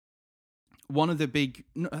 one of the big,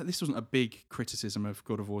 this wasn't a big criticism of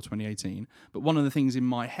God of War 2018, but one of the things in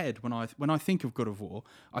my head when I think of God of War,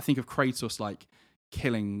 I think of Kratos like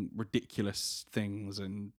killing ridiculous things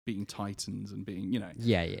and beating titans and being, you know,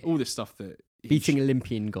 all this stuff that beating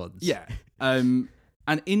Olympian gods. Yeah. And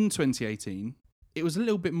in 2018, it was a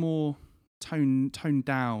little bit more toned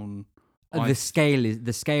down. The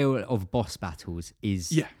scale of boss battles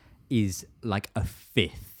is like a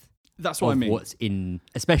fifth. That's what I of mean. What's in,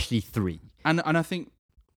 especially 3. And I think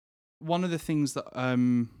one of the things that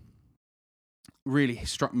really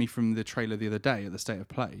struck me from the trailer the other day at the State of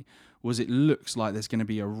Play was it looks like there's going to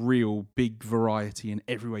be a real big variety in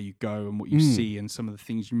everywhere you go and what you see and some of the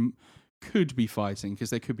things you could be fighting, because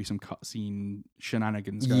there could be some cutscene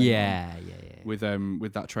shenanigans going on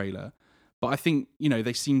with that trailer. But I think, you know,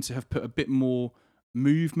 they seem to have put a bit more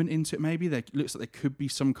movement into it. Maybe it looks like there could be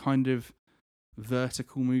some kind of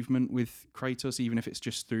vertical movement with Kratos, even if it's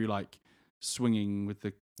just through like swinging with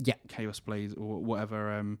the Chaos Blades or whatever.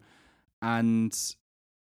 And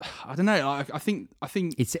I don't know. I think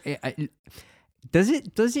it's. Does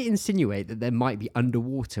it insinuate that there might be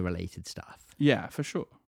underwater related stuff? Yeah, for sure.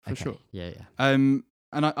 For sure. Yeah. And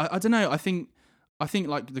I don't know. I think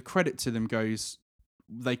like the credit to them goes,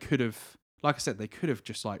 they could have, like I said, they could have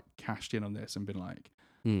just like cashed in on this and been like,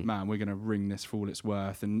 man, we're going to wring this for all it's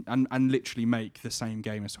worth and literally make the same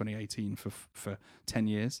game as 2018 for 10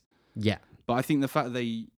 years. Yeah. But I think the fact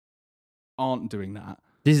they aren't doing that.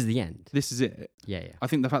 This is the end. This is it. Yeah. I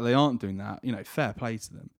think the fact they aren't doing that, you know, fair play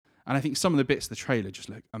to them. And I think some of the bits of the trailer just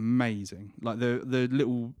look amazing. Like the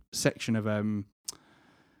little section of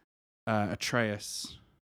Atreus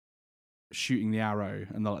shooting the arrow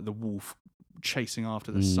and the wolf chasing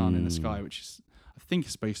after the sun in the sky, which is, I think,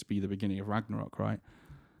 is supposed to be the beginning of Ragnarok, right?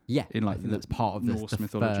 Yeah, in like that's part of Norse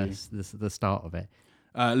mythology. The start of it.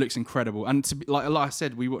 It looks incredible, and to be, like I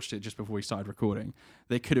said, we watched it just before we started recording.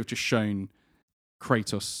 They could have just shown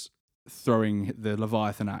Kratos throwing the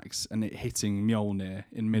Leviathan axe and it hitting Mjolnir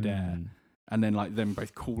in midair, and then like them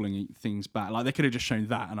both calling things back. Like they could have just shown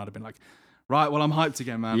that, and I'd have been like, right, well, I'm hyped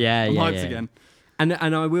again, man. I'm hyped again. And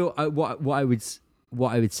I will.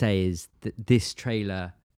 What I would say is that this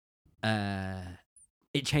trailer,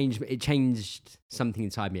 it changed something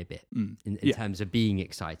inside me a bit in terms of being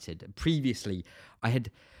excited. Previously, I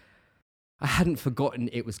hadn't forgotten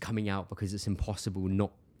it was coming out because it's impossible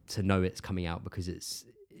not to know it's coming out because it's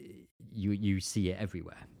you see it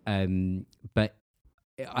everywhere. But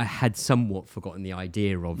I had somewhat forgotten the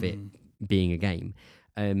idea of it being a game,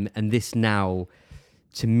 and this now,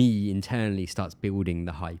 to me, internally starts building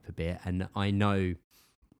the hype a bit. And I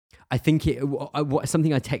think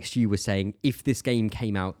something I text you was saying, if this game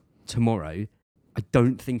came out tomorrow, I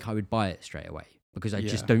don't think I would buy it straight away because I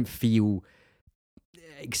just don't feel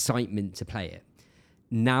excitement to play it.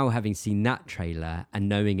 now having seen that trailer and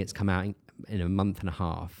knowing it's come out in a month and a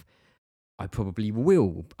half, I probably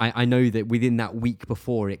will. I know that within that week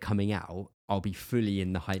before it coming out, I'll be fully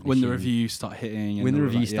in the hype When machine. the reviews start hitting. And When the all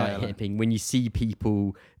reviews that, start yeah, hitting, when you see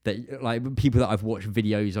people that I've watched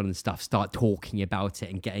videos on and stuff start talking about it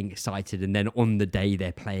and getting excited, and then on the day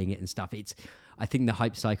they're playing it and stuff, I think the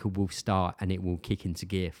hype cycle will start and it will kick into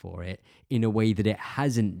gear for it in a way that it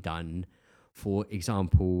hasn't done, for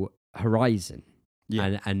example, Horizon.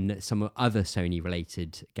 Yeah. And some other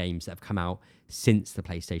Sony-related games that have come out since the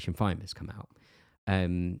PlayStation 5 has come out.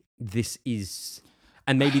 This is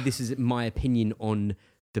my opinion on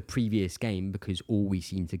the previous game, because all we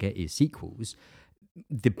seem to get is sequels.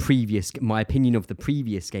 My opinion of the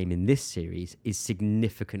previous game in this series is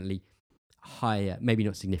significantly higher, maybe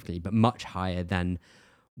not significantly, but much higher than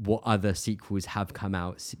what other sequels have come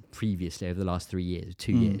out previously over the last 3 years,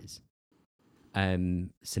 2 years.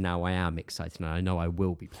 So now I am excited and I know I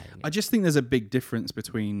will be playing it. I just think there's a big difference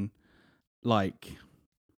between like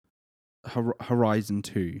Horizon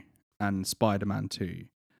 2 and Spider-Man 2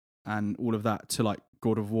 and all of that to like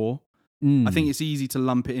God of War. I think it's easy to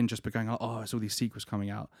lump it in just by going, oh, it's all these sequels coming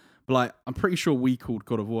out. But like, I'm pretty sure we called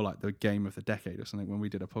God of War like the game of the decade or something when we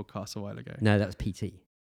did a podcast a while ago. No, that was PT.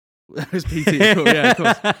 That was PT, cool, yeah, of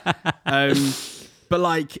course. But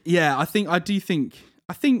like, yeah, I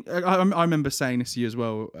remember saying this to you as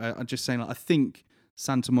well. I'm just saying, like, I think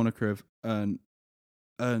Santa Monica have earned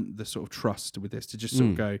the sort of trust with this to just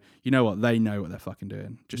sort of go, you know what, they know what they're fucking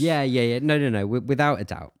doing. Just yeah. No. Without a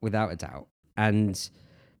doubt. And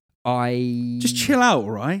I just chill out,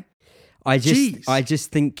 all right? I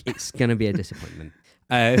just think it's gonna be a disappointment.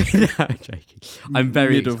 No, I'm joking.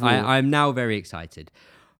 I'm now very excited.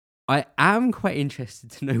 I am quite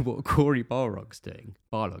interested to know what Cory Barlog's doing.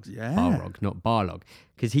 Balrog, not Barlog,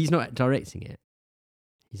 because he's not directing it.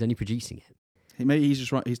 He's only producing it. Maybe he's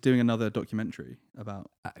just He's doing another documentary about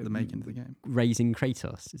the making of the game. Raising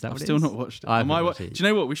Kratos. Is that I've what it still is? not watched it. I haven't watched it. Do you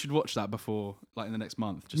know what? We should watch that before, like in the next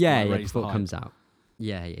month. Just Before it comes out.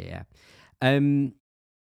 Yeah.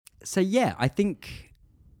 So yeah, I think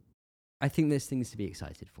there's things to be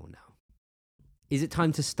excited for now. Is it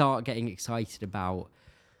time to start getting excited about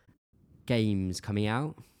games coming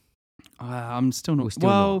out? I'm still not.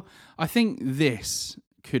 Not. I think this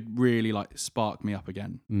could really like spark me up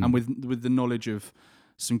again, and with the knowledge of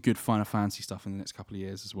some good Final Fantasy stuff in the next couple of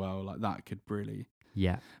years as well, like that could really.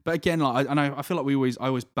 Yeah. But again, like I feel like I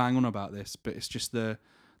always bang on about this, but it's just the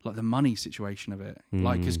money situation of it.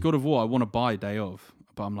 Like, because God of War, I want to buy day of,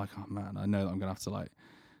 but I'm like, oh man, I know that I'm gonna have to like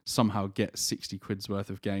somehow get 60 quid's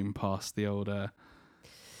worth of game past the old. The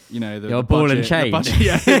ball budget, and chain.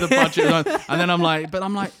 The budget, and then I'm like,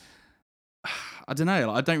 I don't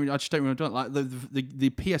know. Like, I just don't remember. Like the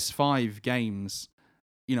PS5 games,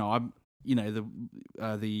 the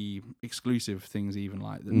exclusive things, even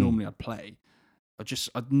like that normally I'd play,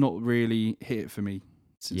 I'd not really hit it for me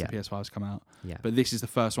since the PS5's come out. Yeah. But this is the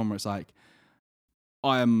first one where it's like,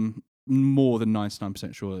 I am more than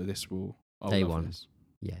 99% sure that this will day one. This.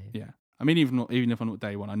 Yeah. I mean, even if I'm not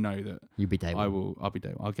day one, I know that you'll be day one. I'll be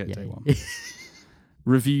day one. I'll get day one.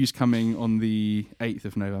 Reviews coming on the 8th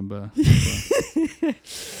of November.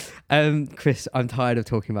 Chris, I'm tired of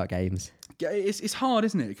talking about games. It's hard,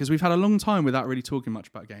 isn't it? Because we've had a long time without really talking much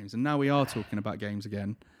about games, and now we are talking about games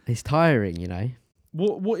again. It's tiring, you know.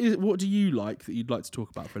 What do you like that you'd like to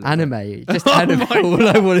talk about for a little anime? bit? Just anime. All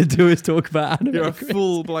I want to do is talk about anime. You're a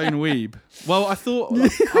full-blown weeb. Well, I thought...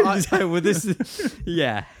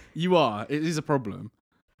 Yeah. You are. It is a problem.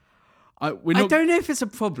 I don't know if it's a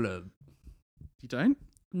problem. You don't?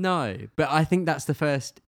 No, but I think that's the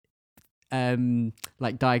first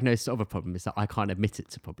diagnosis of a problem, is that I can't admit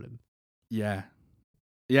it's a problem. Yeah.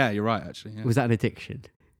 Yeah, you're right, actually. Yeah. Was that an addiction?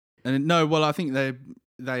 And no, well, I think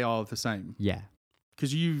they are the same. Yeah.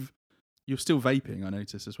 Because you're still vaping, I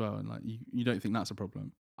notice as well, and like you don't think that's a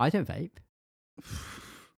problem. I don't vape.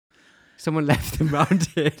 Someone left them round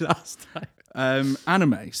here last time.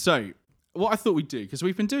 Anime. So what I thought we'd do, because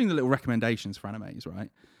we've been doing the little recommendations for animes, right?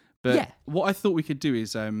 But what I thought we could do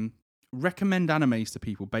is recommend animes to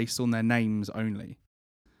people based on their names only.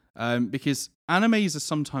 Because animes are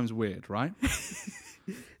sometimes weird, right?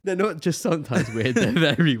 They're not just sometimes weird, they're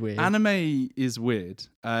very weird. Anime is weird.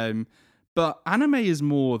 But anime is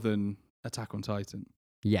more than Attack on Titan.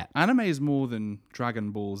 Yeah. Anime is more than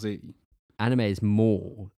Dragon Ball Z. Anime is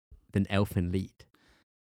more than Elfen Lied.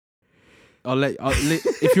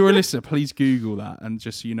 If you're a listener, please Google that and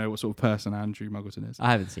just so you know what sort of person Andrew Muggleton is.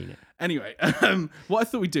 I haven't seen it. Anyway, what I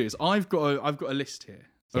thought we'd do is I've got a list here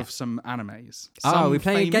of some animes. We're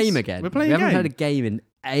playing a game again. We're playing a game. We haven't played a game in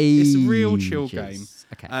ages. It's a real chill game.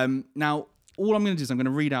 Okay. Now, all I'm going to do is I'm going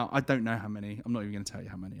to read out. I don't know how many. I'm not even going to tell you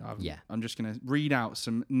how many. Yeah. I'm just going to read out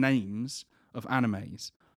some names of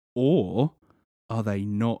animes, or are they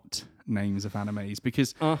not names of animes?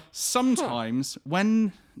 Because sometimes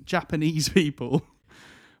when Japanese people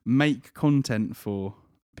make content for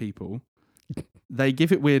people, they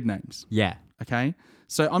give it weird names. Yeah. Okay?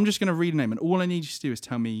 So I'm just going to read a name, and all I need you to do is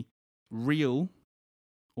tell me real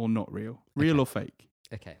or not real. Real or fake.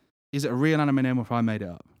 Okay. Is it a real anime name or have I made it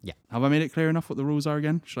up? Yeah. Have I made it clear enough what the rules are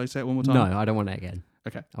again? Should I say it one more time? No, I don't want it again.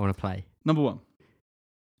 Okay. I want to play. Number 1.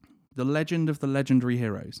 The Legend of the Legendary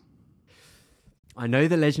Heroes. I know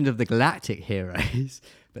the Legend of the Galactic Heroes,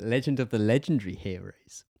 but Legend of the Legendary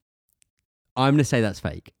Heroes. I'm going to say that's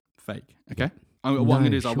fake. Fake. Okay. What I'm going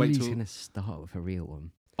to do is I'll wait till... He's going to start with a real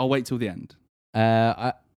one. I'll wait till the end.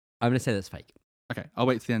 I'm going to say that's fake. Okay. I'll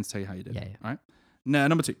wait till the end to tell you how you did. Yeah. All right. No,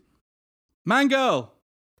 number 2. Man Girl!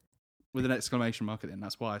 With an exclamation mark at the end.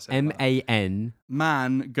 That's why I said M-A-N.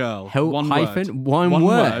 Man Girl. One hyphen. Word. One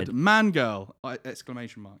word. Man Girl.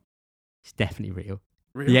 Exclamation mark. It's definitely real.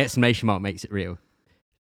 Real? The exclamation mark makes it real.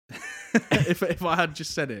 if I had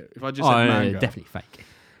just said it. If I just said Man Girl. Definitely fake.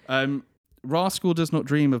 Rascal Does Not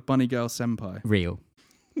Dream of Bunny Girl Senpai. Real.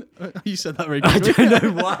 You said that very I quickly. don't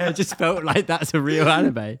know why. I just felt like that's a real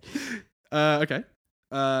anime. Okay.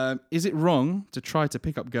 Is it wrong to try to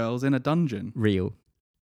pick up girls in a dungeon? Real.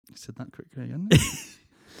 You said that quickly again.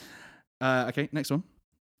 Okay, next one.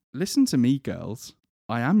 Listen to me, girls.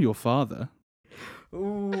 I am your father.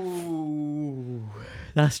 Ooh,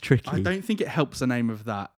 that's tricky. I don't think it helps the name of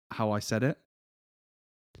that, how I said it.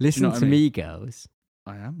 Listen to me, girls.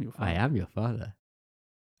 I am your father. I am your father.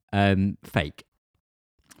 Fake.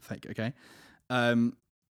 Fake, okay.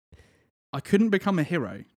 I couldn't become a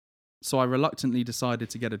hero, so I reluctantly decided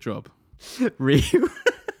to get a job. Real.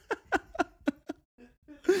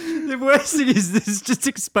 The worst thing is this is just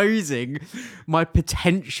exposing my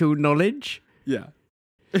potential knowledge. Yeah.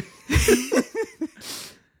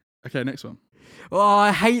 Okay, next one. Oh,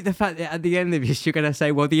 I hate the fact that at the end of this you're going to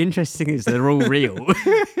say, well, the interesting thing is they're all real.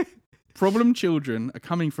 Problem children are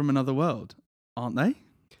coming from another world, aren't they?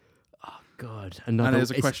 Oh, God. And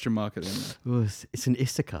there's a question mark at the end there. Oh, it's an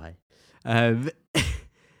isekai. I'm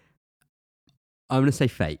going to say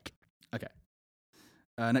fake. Okay.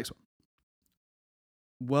 Next one.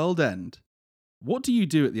 World End. What do you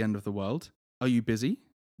do at the end of the world? Are you busy?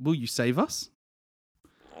 Will you save us?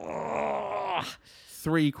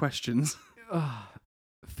 3 questions.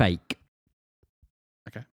 Fake.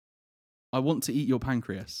 Okay. I want to eat your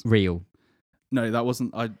pancreas. Real. No, that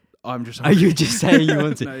wasn't. I'm just. Are you just saying you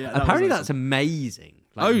want to? No, yeah, apparently, that's amazing.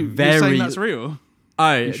 Like, you're saying that's real?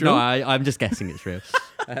 Oh, sure? No, I'm just guessing it's real.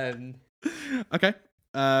 Okay.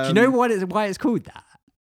 Do you know why it's called that?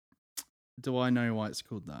 Do I know why it's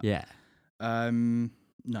called that? Yeah.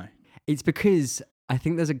 No. It's because I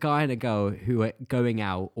think there's a guy and a girl who are going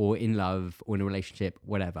out or in love or in a relationship,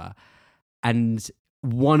 whatever. And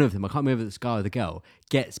one of them, I can't remember this guy or the girl,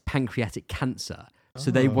 gets pancreatic cancer. So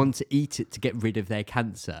they want to eat it to get rid of their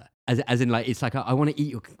cancer. As in, like, it's like, I want to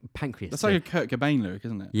eat your pancreas. That's like a Kurt Cobain lyric,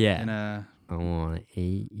 isn't it? Yeah. I want to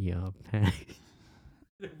eat your pancreas.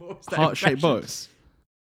 Heart-shaped box.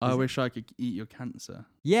 I wish I could eat your cancer.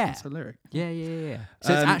 Yeah. That's a lyric. Yeah.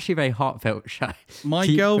 So it's actually very heartfelt. My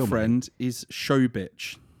girlfriend is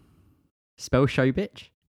Showbitch. Spell Showbitch?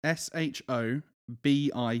 Shobitch.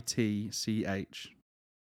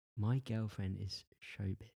 My girlfriend is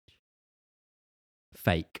Showbitch.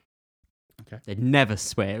 Fake. Okay. They'd never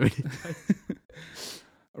swear.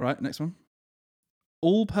 All right, next one.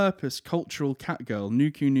 All-purpose cultural cat girl,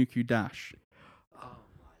 Nuku Nuku Dash. Oh,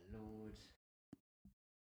 my Lord.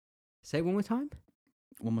 Say it one more time.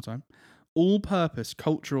 One more time. All-purpose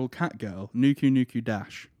cultural cat girl, Nuku Nuku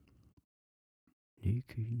Dash.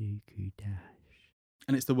 Nuku Nuku Dash.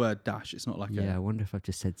 And it's the word dash. It's not like I wonder if I've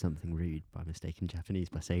just said something rude by mistake in Japanese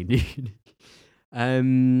by saying Nuku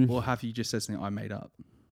Nuku. Or have you just said something I made up?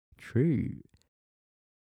 True.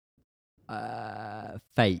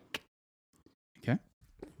 Fake. Okay.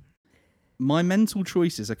 My mental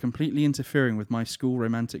choices are completely interfering with my school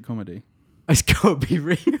romantic comedy. It's got to be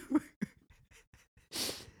real.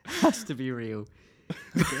 Has to be real.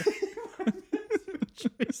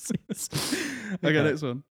 Okay, next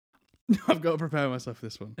one. I've got to prepare myself for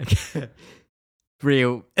this one. Okay.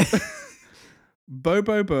 Real. Bo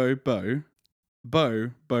bo bo bo.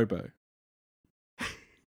 Bo bo bo.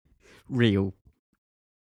 Real.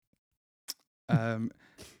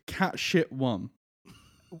 Cat shit 1.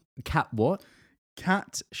 Cat what?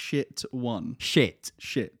 Cat shit 1. Shit.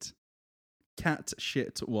 Shit. Cat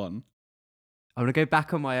shit 1. I'm going to go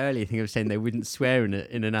back on my earlier thing of saying they wouldn't swear in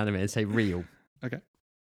an anime and say real. Okay.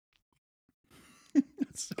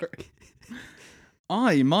 Sorry.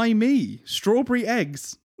 Me. Strawberry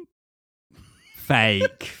eggs.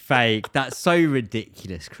 Fake. That's so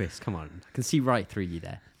ridiculous, Chris. Come on. I can see right through you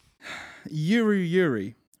there.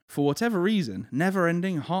 Yuri. For whatever reason,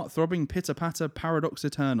 never-ending, heart-throbbing, pitter-patter, paradox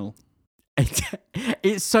eternal.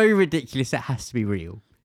 It's so ridiculous it has to be real.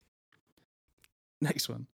 Next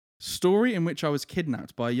one. Story in which I was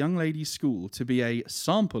kidnapped by a young lady's school to be a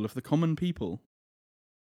sample of the common people.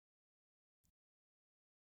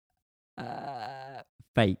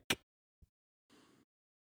 Fake.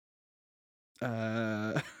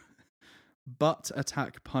 Butt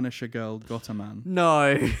attack Punisher girl got a man.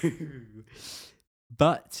 No.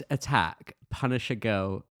 Butt attack Punisher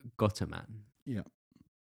girl got a man. Yeah.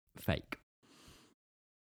 Fake.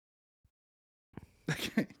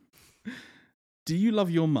 Okay. Do you love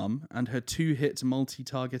your mum and her 2-hit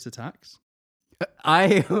multi-target attacks?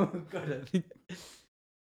 Oh God.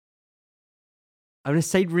 I'm going to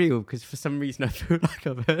say real because for some reason I feel like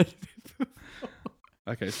I've heard of it before.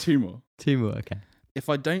 Okay, it's 2 more. 2 more, okay. If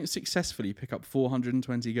I don't successfully pick up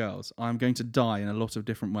 420 girls, I'm going to die in a lot of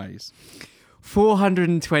different ways.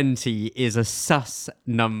 420 is a sus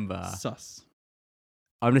number. Sus.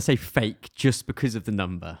 I'm going to say fake just because of the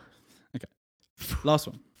number. Okay. Last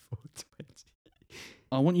one. 420.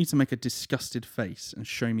 I want you to make a disgusted face and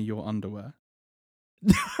show me your underwear.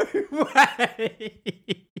 No way.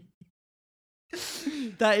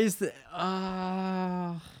 That is the...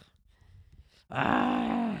 I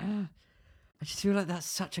just feel like that's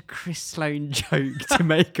such a Chris Sloan joke to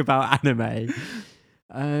make about anime.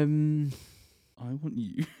 I want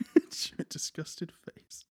you to show a disgusted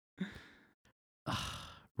face.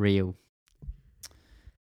 Real.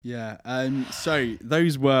 Yeah. So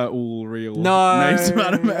those were all real. No, names of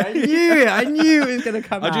anime. I knew it was going to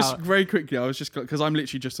come out. Just very quickly. I was just because I'm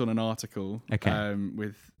literally just on an article. Okay.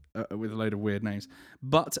 With a load of weird names.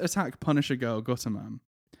 Butt attack Punisher girl got a man.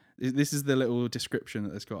 This is the little description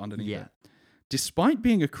that it's got underneath it. Despite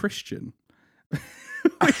being a Christian,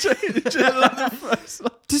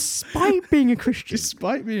 Despite being a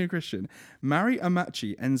Christian, Mari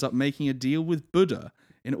Amachi ends up making a deal with Buddha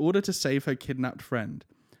in order to save her kidnapped friend.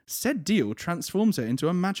 Said deal transforms her into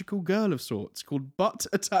a magical girl of sorts called Butt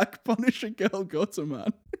Attack Punisher Girl Got a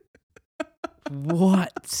Man.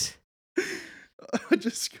 What? I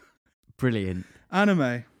just... Brilliant.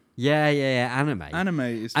 Anime. Yeah, anime. Anime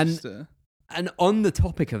is just... And on the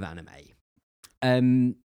topic of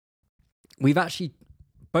anime, we've actually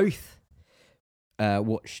both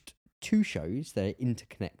watched 2 shows that are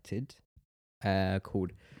interconnected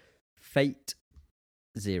called Fate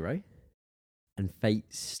Zero and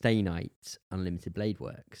Fate Stay Night Unlimited Blade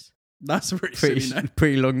Works. That's a pretty silly name.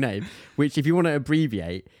 Pretty long name, which if you want to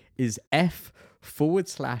abbreviate is F/S.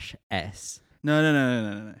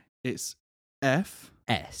 No. It's F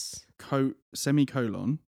S.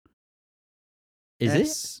 Semicolon. Is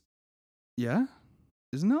S, it? Yeah?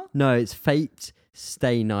 Isn't it? No, it's Fate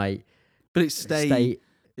Stay Night. But it's stay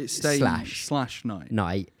slash night.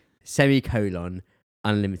 Night semicolon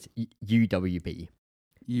unlimited UWB.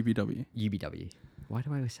 UBW. Why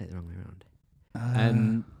do I always say it the wrong way around?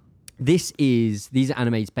 These are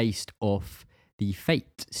animes based off the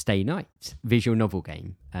Fate Stay Night visual novel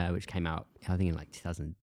game, which came out, I think, in like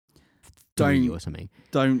 2003 or something.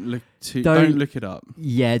 Don't look it up.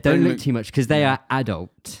 Yeah, don't look too much because they are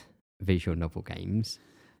adult visual novel games.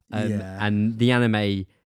 And the anime,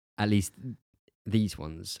 at least these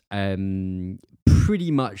ones,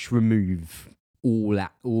 pretty much remove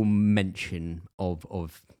all mention of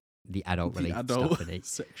the adult related stuff in it.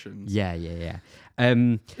 Sections. Yeah.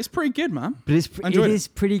 It's pretty good, man. But it is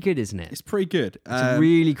pretty good, isn't it? It's pretty good. It's a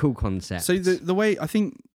really cool concept. So the way I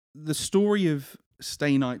think the story of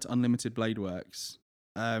Stay Night Unlimited Blade Works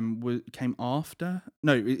came after.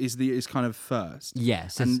 No, is kind of first.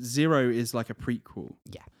 Yes, and Zero is like a prequel.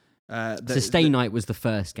 Yeah. So Stay Night was the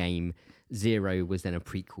first game. Zero was then a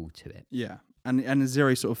prequel to it. Yeah, and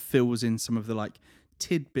Zero sort of fills in some of the like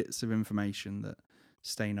tidbits of information that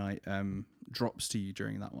Stay Night drops to you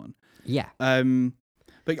during that one. Yeah.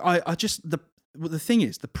 But I just the thing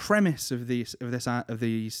is the premise of these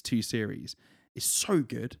 2 series is so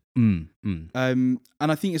good. And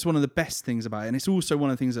I think it's one of the best things about it, and it's also one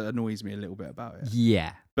of the things that annoys me a little bit about it.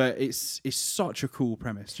 Yeah. But it's such a cool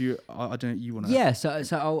premise. You want to? Yeah. So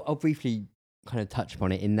I'll briefly kind of touch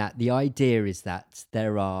upon it in that the idea is that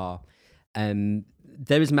there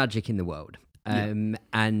is magic in the world. And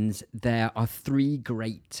there are 3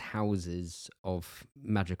 great houses of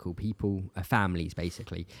magical people, families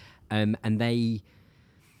basically, and they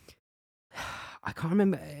I can't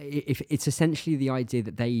remember if it's essentially the idea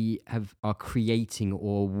that they are creating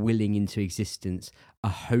or willing into existence a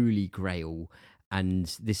holy grail, and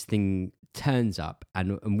this thing turns up,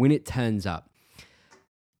 and when it turns up,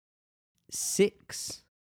 seven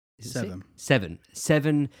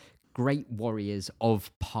great warriors of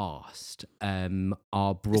past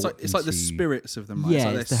are brought. It's like the spirits of them, right?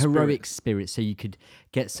 Yeah, it's the heroic spirits. So you could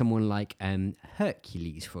get someone like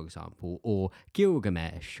Hercules, for example, or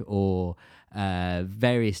Gilgamesh, or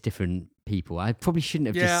various different people. I probably shouldn't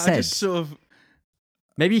have just said. I just sort of.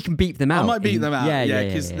 Maybe you can beep them out. I might beep them out. Yeah,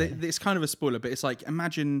 because it's kind of a spoiler, but it's like,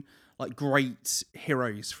 imagine like great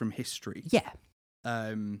heroes from history. Yeah.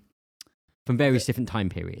 From various different time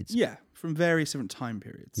periods. Yeah, from various different time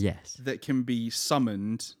periods. Yes. That can be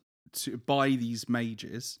summoned by these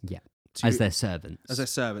mages. Yeah. As their servants. As their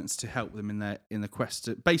servants, to help them in their quest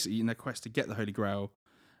to get the Holy Grail,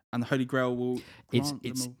 and the Holy Grail will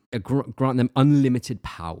grant them unlimited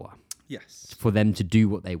power. Yes. For them to do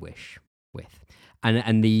what they wish with,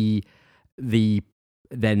 and the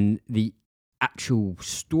actual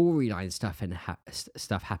storyline stuff and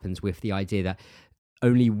stuff happens with the idea that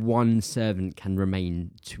only one servant can remain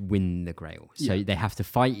to win the Grail. So they have to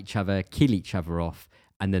fight each other, kill each other off,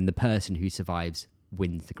 and then the person who survives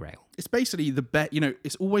wins the Grail. It's basically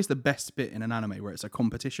it's always the best bit in an anime where it's a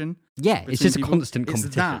competition. Yeah, it's just a constant competition.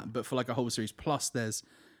 It's that, but for like a whole series. Plus there's,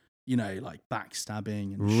 like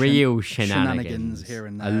backstabbing and real shenanigans here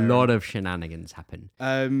and there. A lot of shenanigans happen.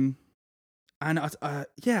 And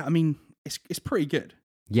I mean, it's pretty good.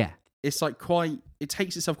 Yeah. It's like it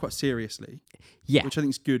takes itself quite seriously. Yeah. Which I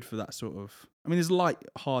think is good for that sort of, I mean, there's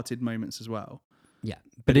light-hearted moments as well. Yeah.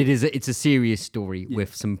 But it's a serious story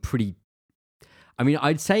with some pretty, I mean,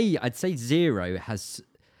 I'd say Zero has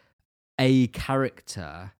a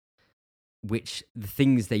character which the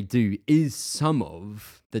things they do is some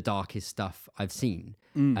of the darkest stuff I've seen.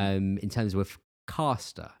 In terms of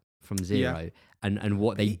Caster from Zero and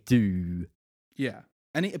what they do. Yeah.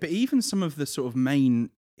 But even some of the sort of main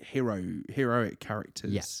heroic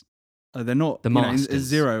characters, they're not the masters. In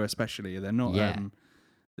Zero especially, they're not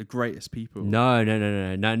the greatest people. No.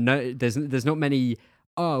 There's not many.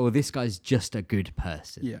 Oh, well, this guy's just a good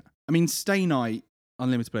person. Yeah, I mean, Stay Night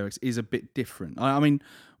Unlimited Blade Works is a bit different. I mean,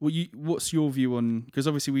 what's your view on? Because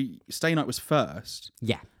obviously, Stay Night was first.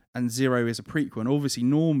 Yeah, and Zero is a prequel. And obviously,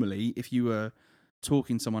 normally, if you were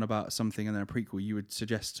talking to someone about something and then a prequel, you would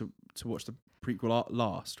suggest to watch the prequel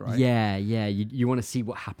last, right? Yeah. You want to see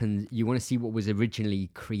what happened. You want to see what was originally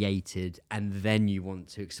created, and then you want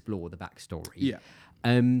to explore the backstory. Yeah.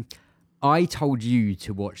 I told you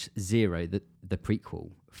to watch Zero, the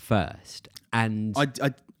prequel, first, and I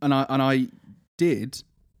did.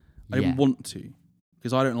 I didn't want to,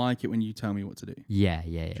 because I don't like it when you tell me what to do. Yeah.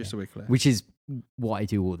 Just so we're clear. Which is what I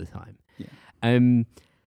do all the time. Yeah.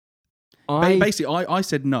 Basically, I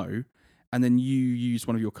said no, and then you used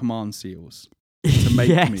one of your command seals to make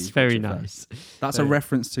me. Yes, very nice. That's a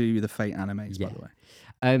reference to the Fate animes, by the way.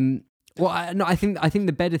 I think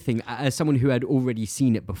the better thing, as someone who had already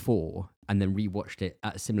seen it before and then rewatched it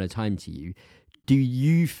at a similar time to you, do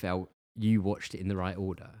you felt you watched it in the right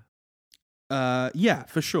order? Yeah,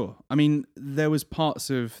 for sure. I mean, there was parts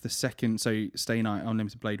of the second, so Stay Night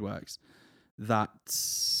Unlimited Blade Works, that,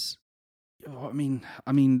 I mean,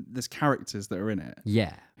 there's characters that are in it,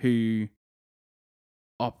 who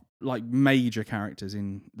are like major characters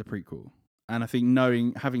in the prequel, and I think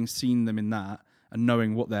having seen them in that and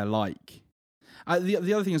knowing what they're like, the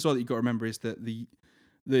other thing as well that you've got to remember is that the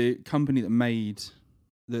company that made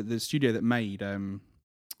the studio that made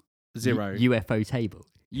Zero UFO Table.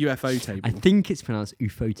 I think it's pronounced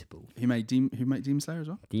Ufotable. Who made Demon Slayer as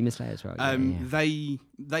well? Demon Slayer as well. They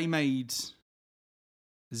made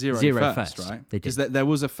Zero first, right? Because there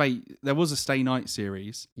was a Stay Night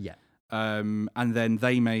series. Yeah. And then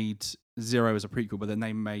they made Zero as a prequel, but then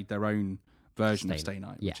they made their own version of Stay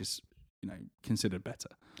Night, which is considered better.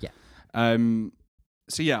 Yeah.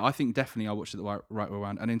 So yeah, I think definitely I watched it the right way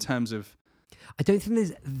around. And in terms of, I don't think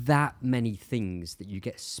there's that many things that you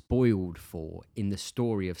get spoiled for in the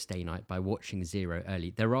story of Stay Night by watching Zero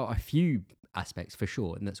early. There are a few aspects for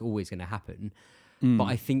sure, and that's always going to happen. But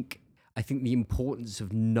I think the importance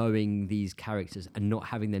of knowing these characters and not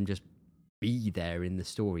having them just be there in the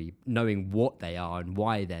story, knowing what they are and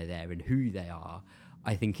why they're there and who they are,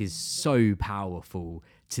 I think is so powerful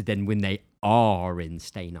to then when they are in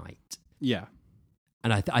Stay Night. Yeah.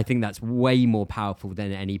 And I think that's way more powerful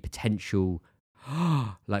than any potential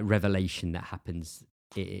like revelation that happens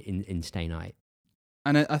in Stay Night.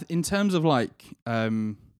 And in terms of like,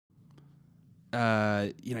 in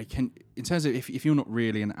terms of if you're not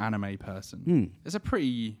really an anime person, it's a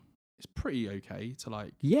pretty it's pretty okay to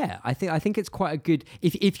like. Yeah, I think it's quite a good.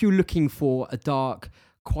 If you're looking for a dark,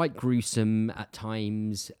 quite gruesome at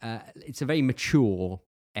times, it's a very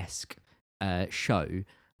mature-esque show.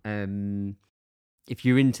 If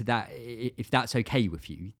you're into that, if that's okay with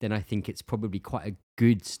you, then I think it's probably quite a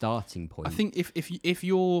good starting point. I think if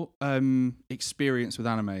your experience with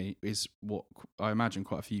anime is what I imagine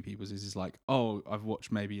quite a few people's is like, oh, I've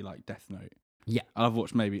watched maybe like Death Note. Yeah,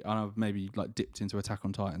 and I've maybe like dipped into Attack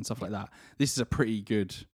on Titan, stuff like that. This is a pretty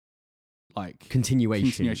good like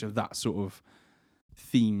continuation of that sort of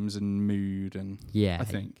themes and mood, and I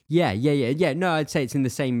think yeah. No, I'd say it's in the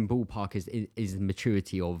same ballpark as is the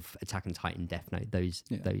maturity of Attack on Titan, Death Note, those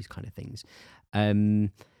kind of things.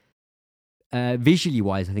 Visually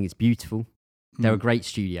wise, I think it's beautiful. They're a great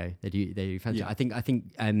studio. They do fantastic. I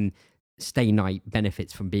think Stay Night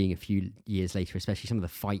benefits from being a few years later, especially some of the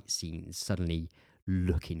fight scenes suddenly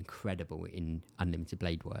look incredible in Unlimited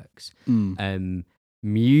Blade Works.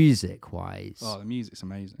 Music wise, the music's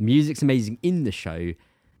amazing. Music's amazing in the show.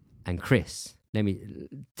 And Chris,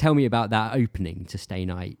 tell me about that opening to Stay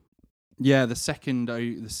Night. Yeah, the second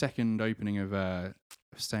opening of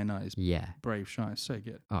Stay Night is Brave Shy. It's so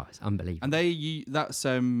good. Oh, it's unbelievable. And that's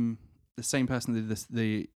the same person that did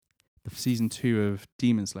the season 2 of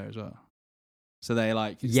Demon Slayer as well. So they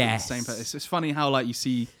the same person. It's funny how like you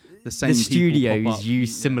see the same. The people studios pop up.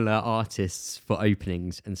 use similar artists for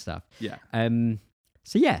openings and stuff. Yeah.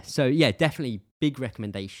 So definitely big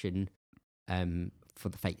recommendation for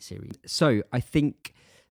the Fate series. So I think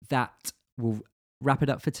that will wrap it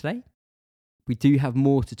up for today. We do have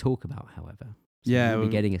more to talk about, however. So we'll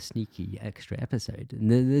be getting a sneaky extra episode,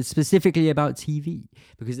 and specifically about TV,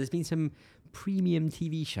 because there's been some premium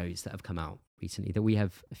TV shows that have come out recently that we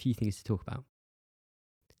have a few things to talk about.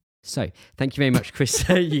 So, thank you very much, Chris.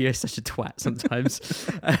 You're such a twat sometimes.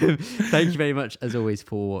 Thank you very much, as always,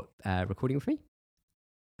 for recording with me.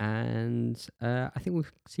 And I think we'll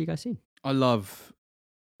see you guys soon. I love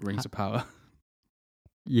Rings of Power.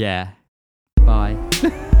 Yeah. Bye.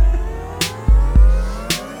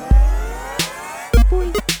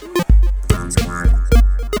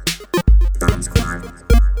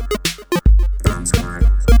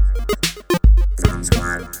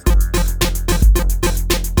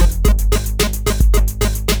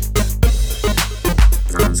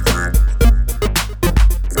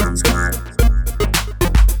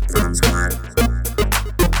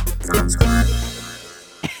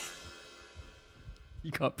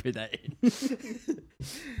 You can't put that in.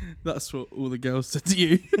 That's what all the girls said to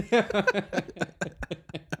you.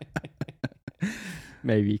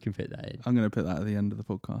 Maybe you can fit that in. I'm going to put that at the end of the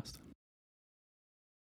podcast.